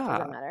person stuff doesn't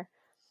yeah, matter.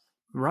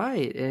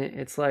 right. And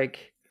it's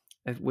like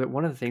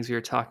one of the things we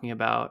were talking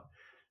about,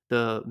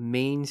 the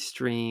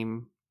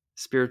mainstream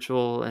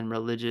spiritual and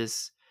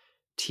religious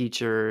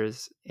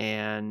teachers,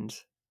 and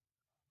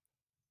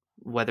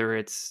whether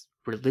it's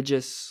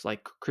religious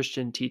like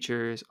Christian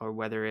teachers, or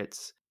whether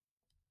it's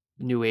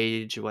New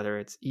Age, whether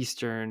it's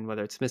Eastern,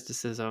 whether it's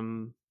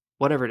mysticism,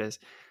 whatever it is,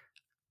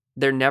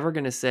 they're never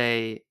going to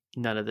say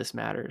none of this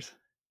matters,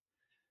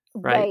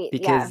 right? Right. Yeah.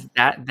 Because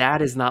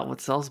that is not what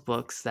sells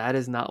books. That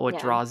is not what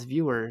Yeah. draws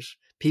viewers.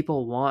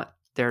 People want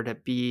there to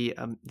be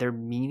their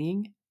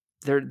meaning.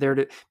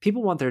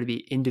 People want there to be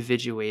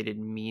individuated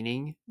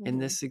meaning in Hmm.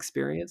 this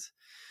experience.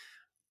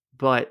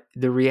 But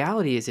the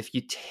reality is, if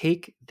you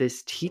take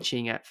this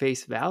teaching at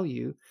face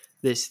value,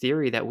 this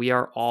theory that we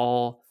are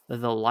all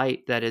the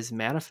light that is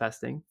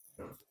manifesting,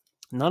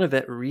 none of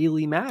it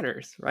really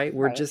matters, right?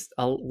 Right.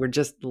 We're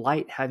just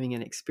light having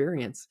an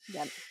experience.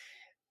 Yep.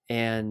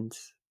 And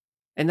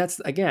that's,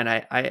 again,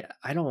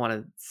 I don't want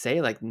to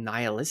say like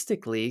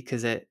nihilistically,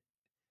 because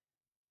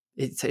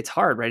it's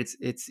hard, right?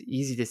 It's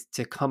easy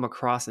to come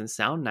across and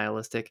sound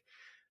nihilistic,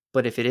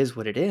 but if it is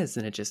what it is,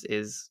 then it just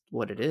is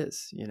what it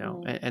is,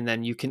 Mm-hmm. and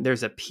then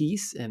there's a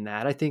peace in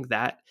that. I think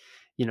that,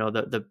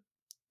 the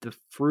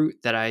fruit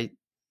that I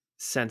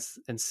sense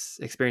and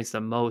experience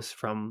the most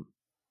from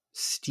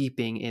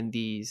steeping in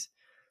these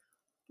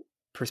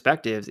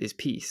perspectives is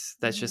peace.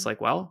 That's just Mm-hmm.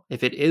 like, well,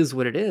 if it is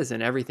what it is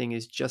and everything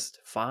is just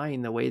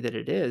fine the way that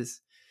it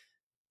is,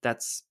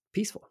 that's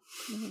peaceful.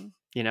 Mm-hmm.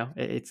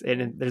 It's, Yeah.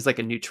 and there's like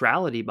a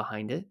neutrality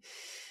behind it.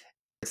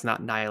 It's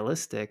not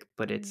nihilistic,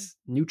 but Mm-hmm. it's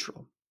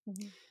neutral.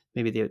 Mm-hmm.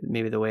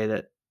 Maybe the way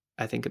that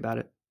I think about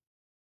it.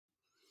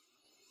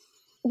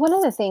 One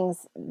of the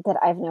things that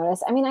I've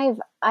noticed, I mean,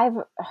 I've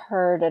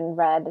heard and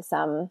read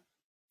some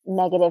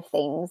negative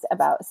things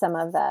about some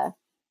of the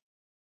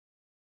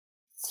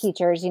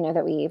teachers,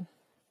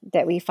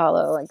 that we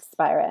follow, like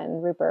Spira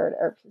and Rupert,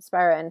 or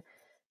Spira and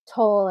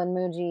Toll and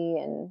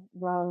Muji and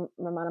Ramana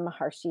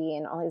Maharshi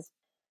and all these.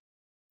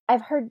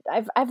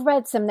 I've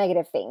read some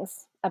negative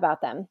things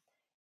about them,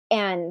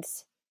 and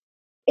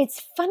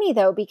it's funny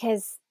though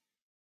because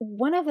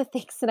one of the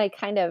things that I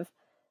kind of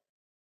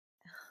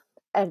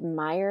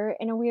admire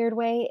in a weird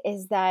way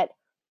is that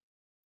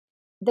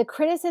the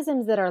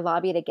criticisms that are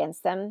lobbied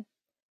against them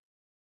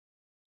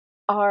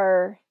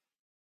are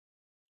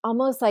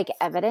almost like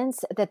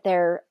evidence that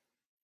they're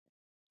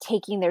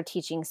taking their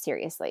teaching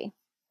seriously.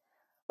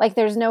 Like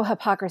there's no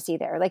hypocrisy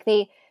there. Like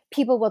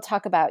people will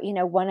talk about,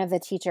 one of the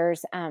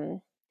teachers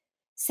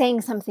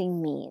saying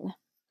something mean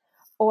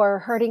or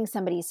hurting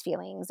somebody's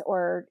feelings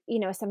or,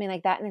 something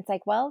like that. And it's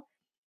like, well,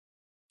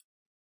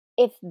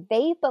 if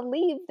they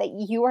believe that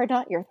you are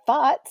not your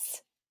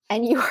thoughts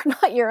and you are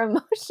not your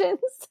emotions,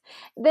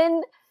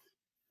 then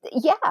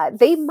yeah,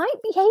 they might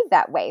behave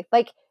that way.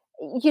 Like,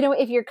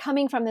 if you're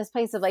coming from this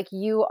place of like,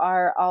 you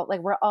are all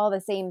like, we're all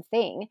the same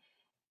thing,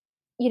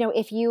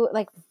 if you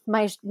like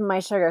my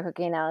sugar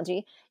cookie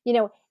analogy,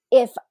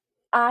 if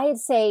I'd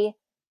say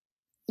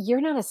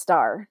you're not a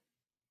star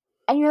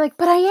and you're like,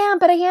 but I am,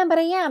 but I am, but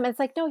I am. It's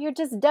like, no, you're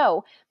just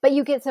dough. But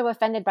you get so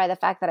offended by the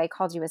fact that I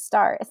called you a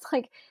star. It's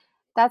like,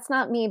 that's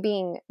not me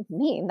being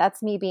mean.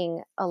 That's me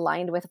being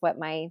aligned with what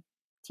my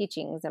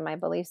teachings and my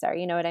beliefs are.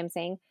 You know what I'm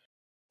saying?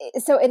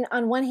 So,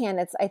 on one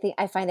hand, I think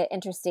I find it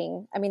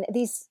interesting. I mean,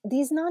 these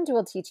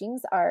non-dual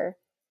teachings are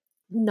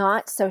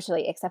not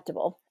socially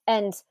acceptable.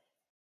 And,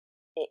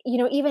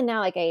 even now,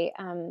 like I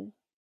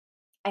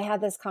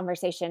had this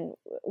conversation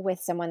with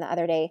someone the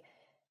other day,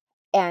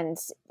 and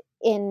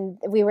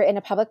we were in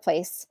a public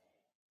place,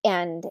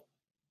 and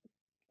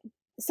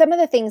some of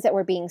the things that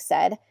were being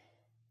said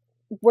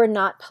were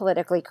not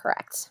politically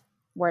correct.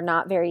 Were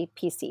not very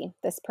PC.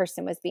 This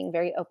person was being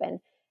very open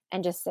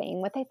and just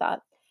saying what they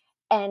thought.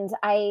 And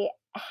I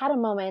had a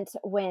moment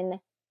when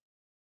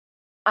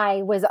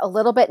I was a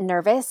little bit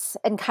nervous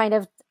and kind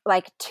of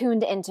like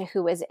tuned into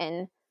who was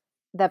in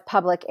the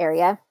public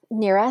area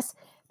near us,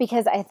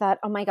 because I thought,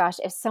 oh my gosh,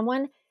 if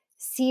someone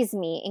sees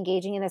me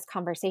engaging in this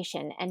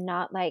conversation and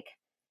not like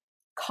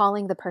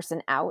calling the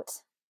person out,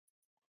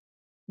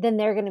 then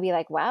they're going to be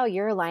like, wow,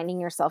 you're aligning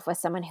yourself with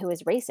someone who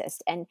is racist.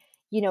 And,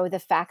 the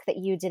fact that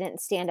you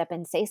didn't stand up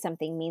and say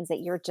something means that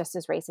you're just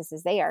as racist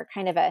as they are,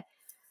 kind of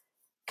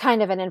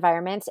an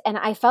environment. And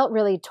I felt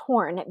really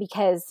torn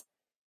because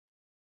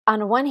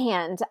on one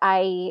hand,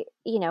 I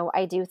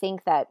do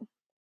think that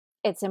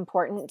it's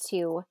important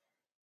to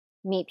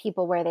meet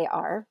people where they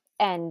are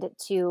and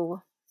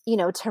to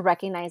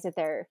recognize that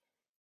they're,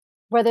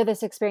 whether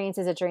this experience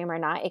is a dream or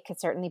not, it could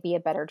certainly be a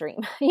better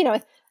dream.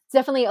 It's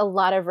definitely a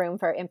lot of room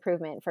for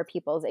improvement for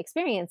people's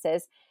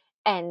experiences.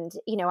 And,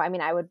 I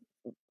mean,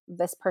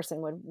 this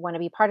person would want to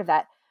be part of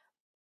that.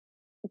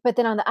 But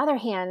then on the other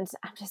hand,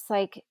 I'm just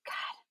like, God,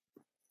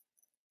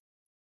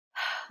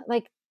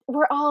 like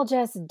we're all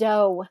just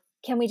dough.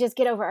 Can we just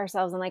get over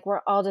ourselves and like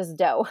we're all just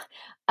dough?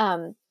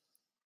 Um,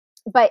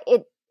 but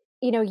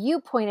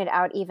you pointed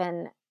out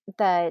even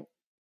the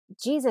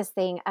Jesus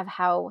thing of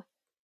how,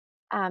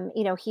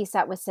 he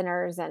sat with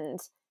sinners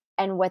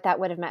and what that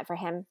would have meant for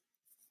him.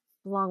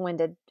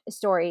 Long-winded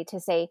story to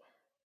say,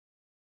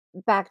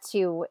 back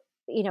to,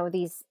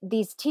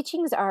 these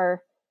teachings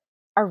are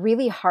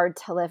really hard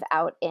to live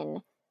out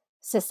in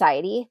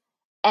society.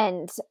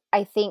 And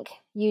I think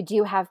you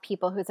do have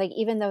people who's like,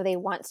 even though they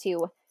want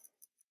to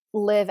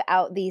live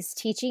out these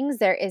teachings,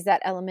 there is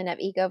that element of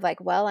ego of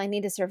like, well, I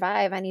need to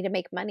survive, I need to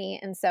make money.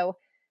 And so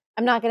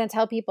I'm not going to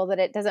tell people that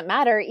it doesn't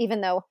matter,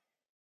 even though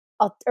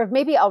or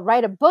maybe I'll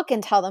write a book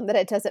and tell them that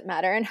it doesn't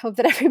matter and hope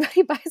that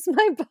everybody buys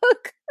my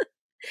book.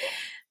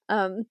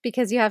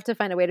 Because you have to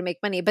find a way to make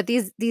money. But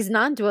these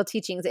non-dual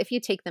teachings, if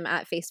you take them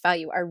at face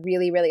value, are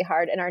really, really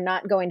hard and are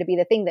not going to be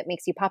the thing that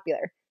makes you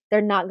popular.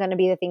 They're not going to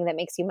be the thing that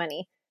makes you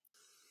money.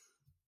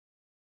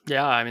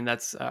 Yeah,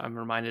 I'm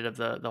reminded of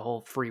the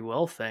whole free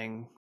will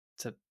thing,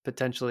 to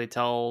potentially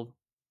tell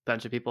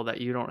bunch of people that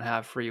you don't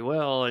have free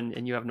will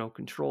and you have no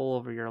control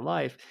over your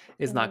life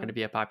is not going Hmm. to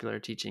be a popular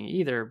teaching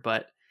either.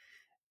 But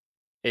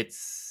it's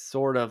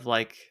sort of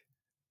like,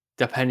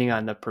 depending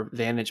on the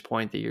vantage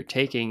point that you're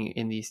taking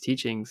in these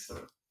teachings,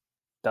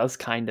 does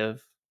kind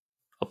of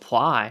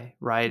apply,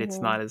 right? It's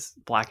Hmm. not as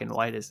black and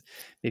white as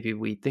maybe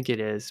we think it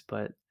is,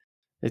 but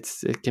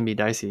it can be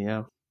dicey.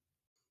 Yeah.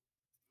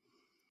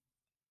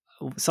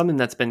 Something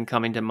that's been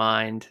coming to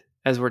mind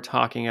as we're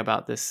talking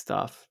about this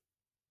stuff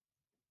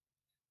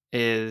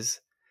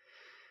is,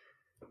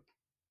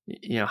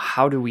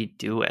 how do we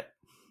do it,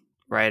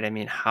 right? I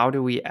mean, how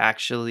do we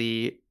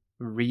actually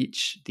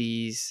reach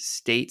these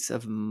states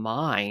of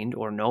mind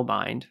or no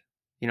mind?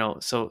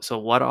 So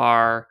what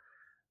are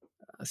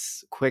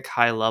quick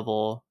high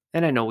level,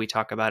 and I know we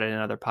talk about it in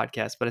other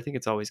podcasts, but I think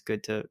it's always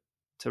good to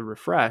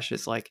refresh.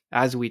 It's like,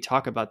 as we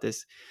talk about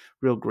this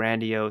real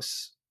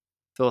grandiose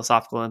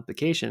philosophical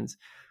implications,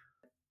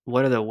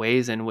 what are the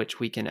ways in which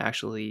we can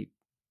actually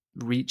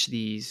reach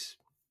these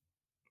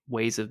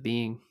ways of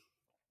being?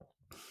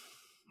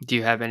 Do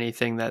you have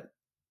anything that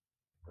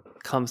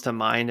comes to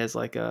mind as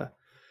like a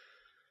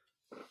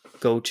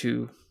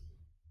go-to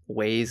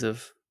ways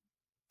of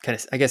kind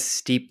of, I guess,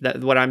 steep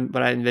that what I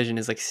envision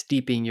is like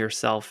steeping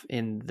yourself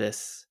in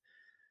this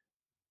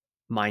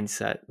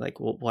mindset?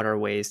 Like, what are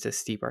ways to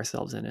steep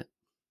ourselves in it?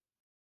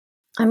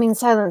 I mean,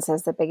 silence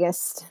is the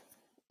biggest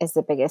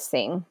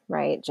thing,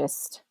 right?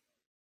 Just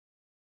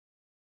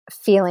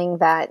feeling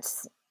that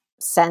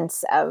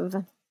sense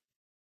of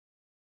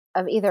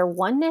either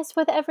oneness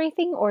with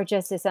everything or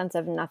just a sense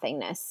of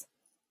nothingness,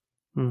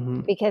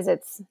 Hmm. because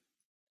it's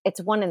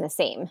one and the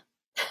same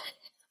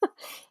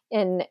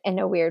in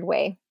a weird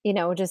way,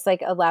 just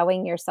like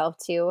allowing yourself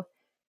to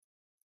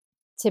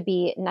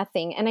be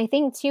nothing. And I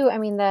think too, I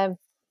mean, the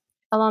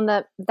along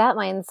that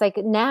line, it's like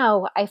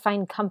now I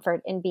find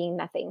comfort in being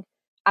nothing.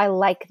 I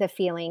like the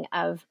feeling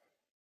of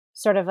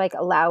sort of like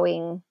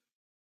allowing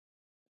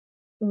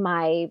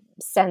my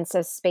sense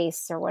of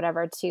space or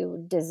whatever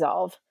to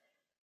dissolve.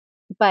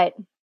 But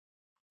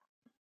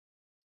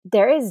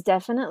there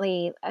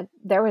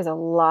was a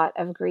lot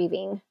of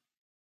grieving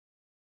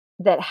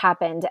that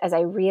happened as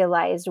I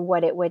realized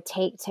what it would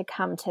take to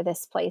come to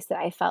this place that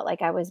I felt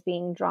like I was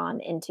being drawn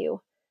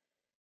into.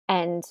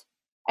 And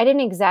I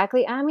didn't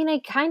exactly, I mean, I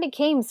kind of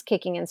came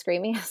kicking and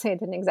screaming. I say I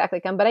didn't exactly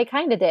come, but I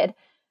kind of did.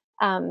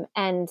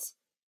 And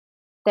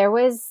there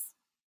was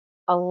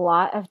a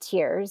lot of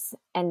tears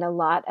and a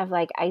lot of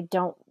like, I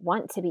don't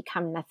want to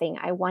become nothing.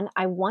 I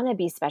want to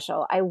be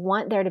special. I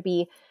want there to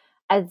be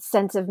a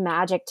sense of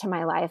magic to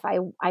my life.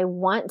 I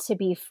want to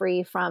be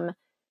free from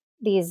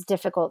these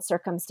difficult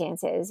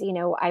circumstances.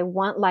 I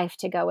want life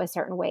to go a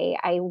certain way.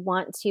 I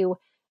want to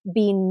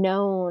be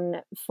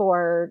known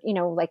for,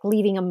 like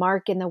leaving a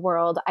mark in the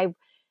world.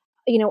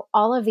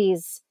 All of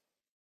these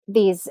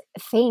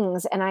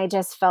things, and I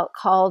just felt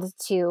called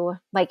to,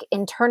 like,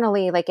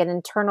 internally, like an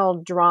internal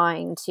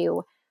drawing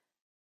to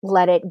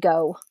let it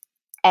go.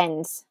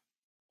 And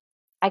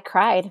I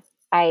cried.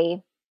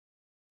 I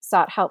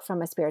sought help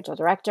from a spiritual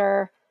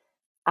director.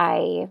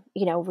 I,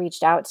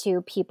 reached out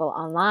to people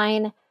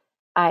online.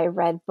 I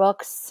read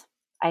books.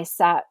 I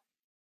sat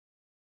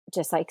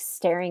just like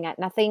staring at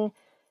nothing.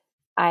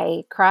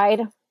 I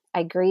cried.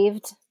 I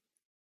grieved.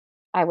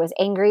 I was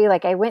angry.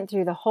 Like, I went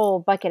through the whole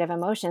bucket of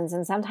emotions.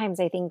 And sometimes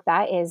I think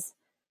that's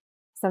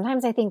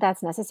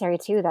necessary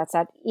too. That's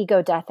that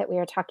ego death that we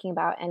were talking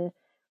about. And,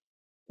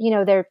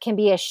 there can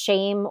be a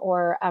shame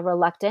or a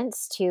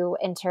reluctance to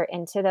enter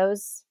into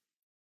those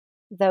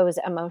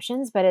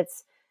emotions, but I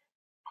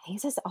think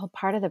it's just all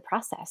part of the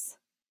process.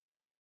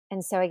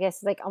 And so I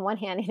guess, like, on one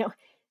hand,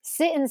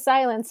 sit in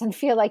silence and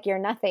feel like you're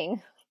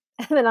nothing.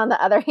 And then on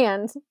the other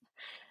hand,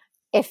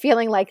 if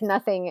feeling like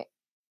nothing,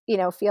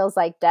 feels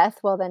like death,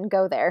 well, then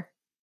go there.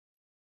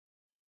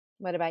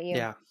 What about you?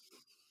 Yeah.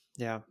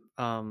 Yeah.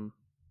 Um,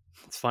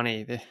 it's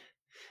funny.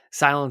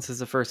 Silence is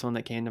the first one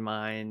that came to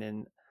mind,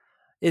 and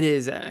it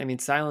is. I mean,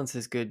 silence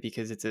is good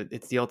because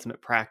it's the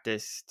ultimate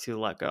practice to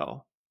let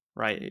go,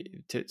 right?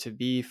 To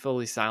be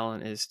fully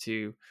silent is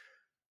to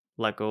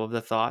let go of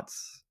the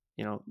thoughts.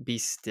 Be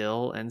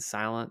still and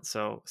silent.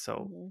 So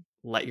Hmm.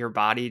 let your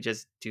body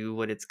just do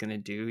what it's gonna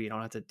do. You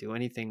don't have to do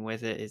anything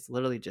with it. It's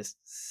literally just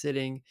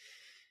sitting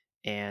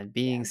and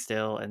being Yeah.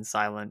 still and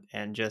silent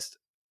and just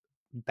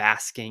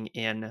basking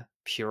in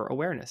pure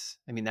awareness.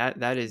 I mean,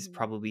 that is Hmm.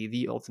 probably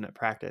the ultimate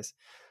practice.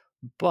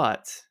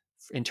 But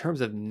in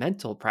terms of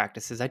mental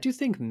practices,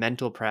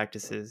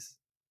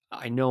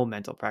 I know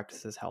mental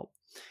practices help.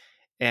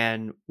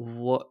 And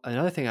what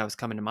another thing I was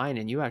coming to mind,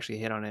 and you actually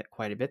hit on it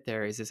quite a bit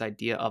there, is this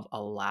idea of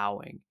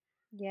allowing.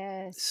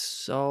 Yes.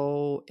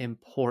 So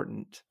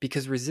important,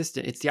 because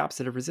it's the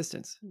opposite of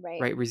resistance,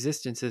 Right. right?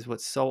 Resistance is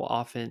what so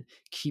often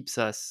keeps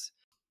us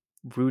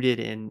rooted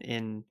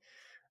in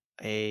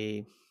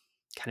a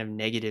kind of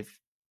negative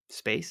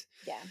space.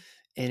 Yeah.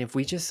 And if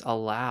we just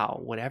allow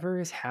whatever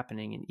is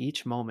happening in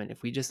each moment,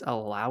 if we just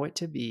allow it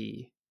to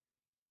be,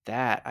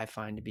 that I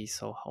find to be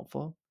so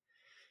helpful.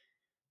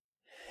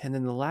 And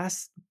then the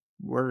last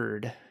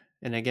word,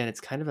 and again,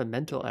 it's kind of a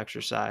mental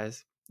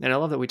exercise, And I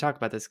love that we talk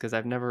about this because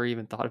I've never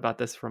even thought about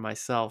this for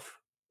myself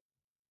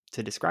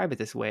to describe it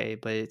this way,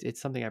 but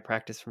it's something I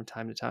practice from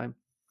time to time.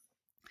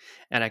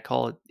 And I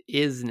call it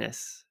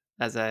isness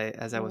as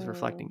I was Mm,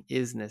 reflecting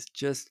isness.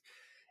 Just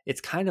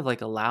it's kind of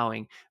like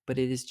allowing, but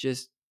it is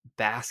just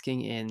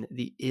basking in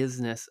the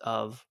isness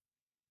of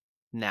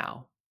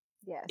now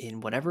yes. in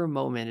whatever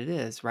moment it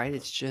is, right?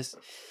 It's just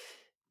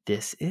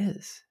this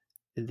is.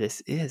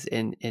 This is.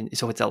 And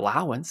so it's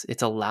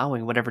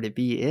allowing whatever to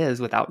be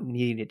is without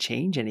needing to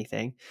change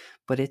anything.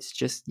 But it's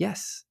just,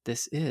 yes,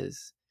 this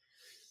is.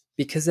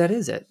 Because that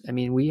is it. I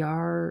mean, we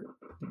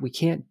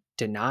can't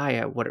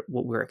deny what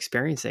we're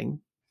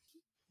experiencing.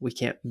 We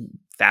can't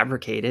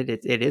fabricate it.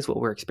 It is what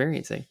we're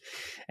experiencing.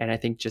 And I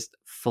think just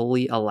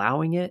fully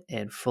allowing it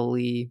and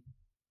fully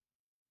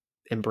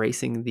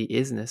embracing the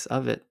isness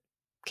of it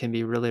can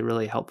be really,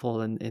 really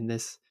helpful in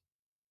this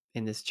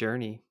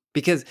journey.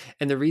 Because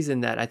and the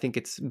reason that I think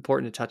it's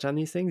important to touch on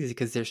these things is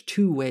because there's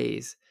two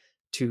ways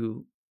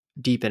to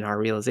deepen our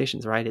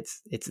realizations, right?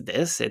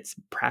 It's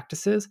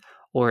practices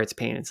or it's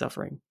pain and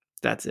suffering.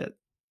 That's it,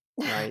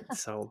 right?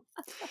 So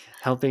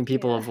helping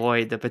people Yeah.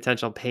 avoid the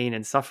potential pain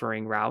and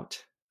suffering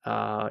route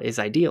is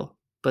ideal.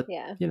 But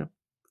Yeah. you know,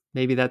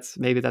 maybe that's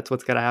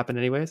what's going to happen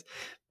anyways.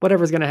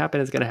 Whatever's going to happen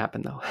is going to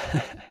happen, though.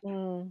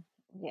 Mm,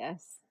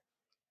 yes.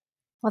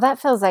 Well, that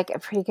feels like a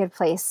pretty good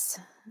place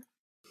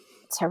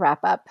to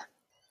wrap up.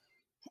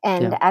 Yeah,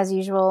 And as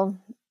usual,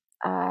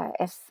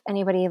 if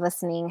anybody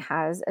listening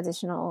has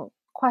additional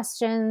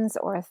questions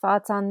or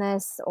thoughts on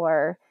this,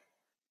 or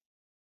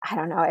I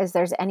don't know, is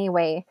there's any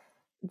way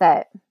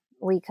that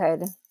we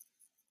could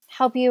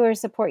help you or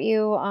support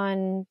you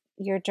on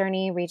your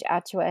journey, reach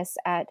out to us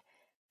at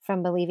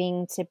from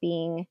believing to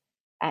being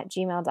at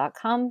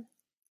gmail.com.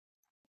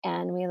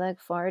 And we look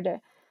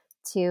forward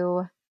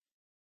to,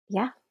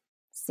 yeah,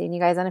 seeing you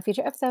guys on a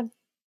future episode.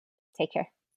 Take care.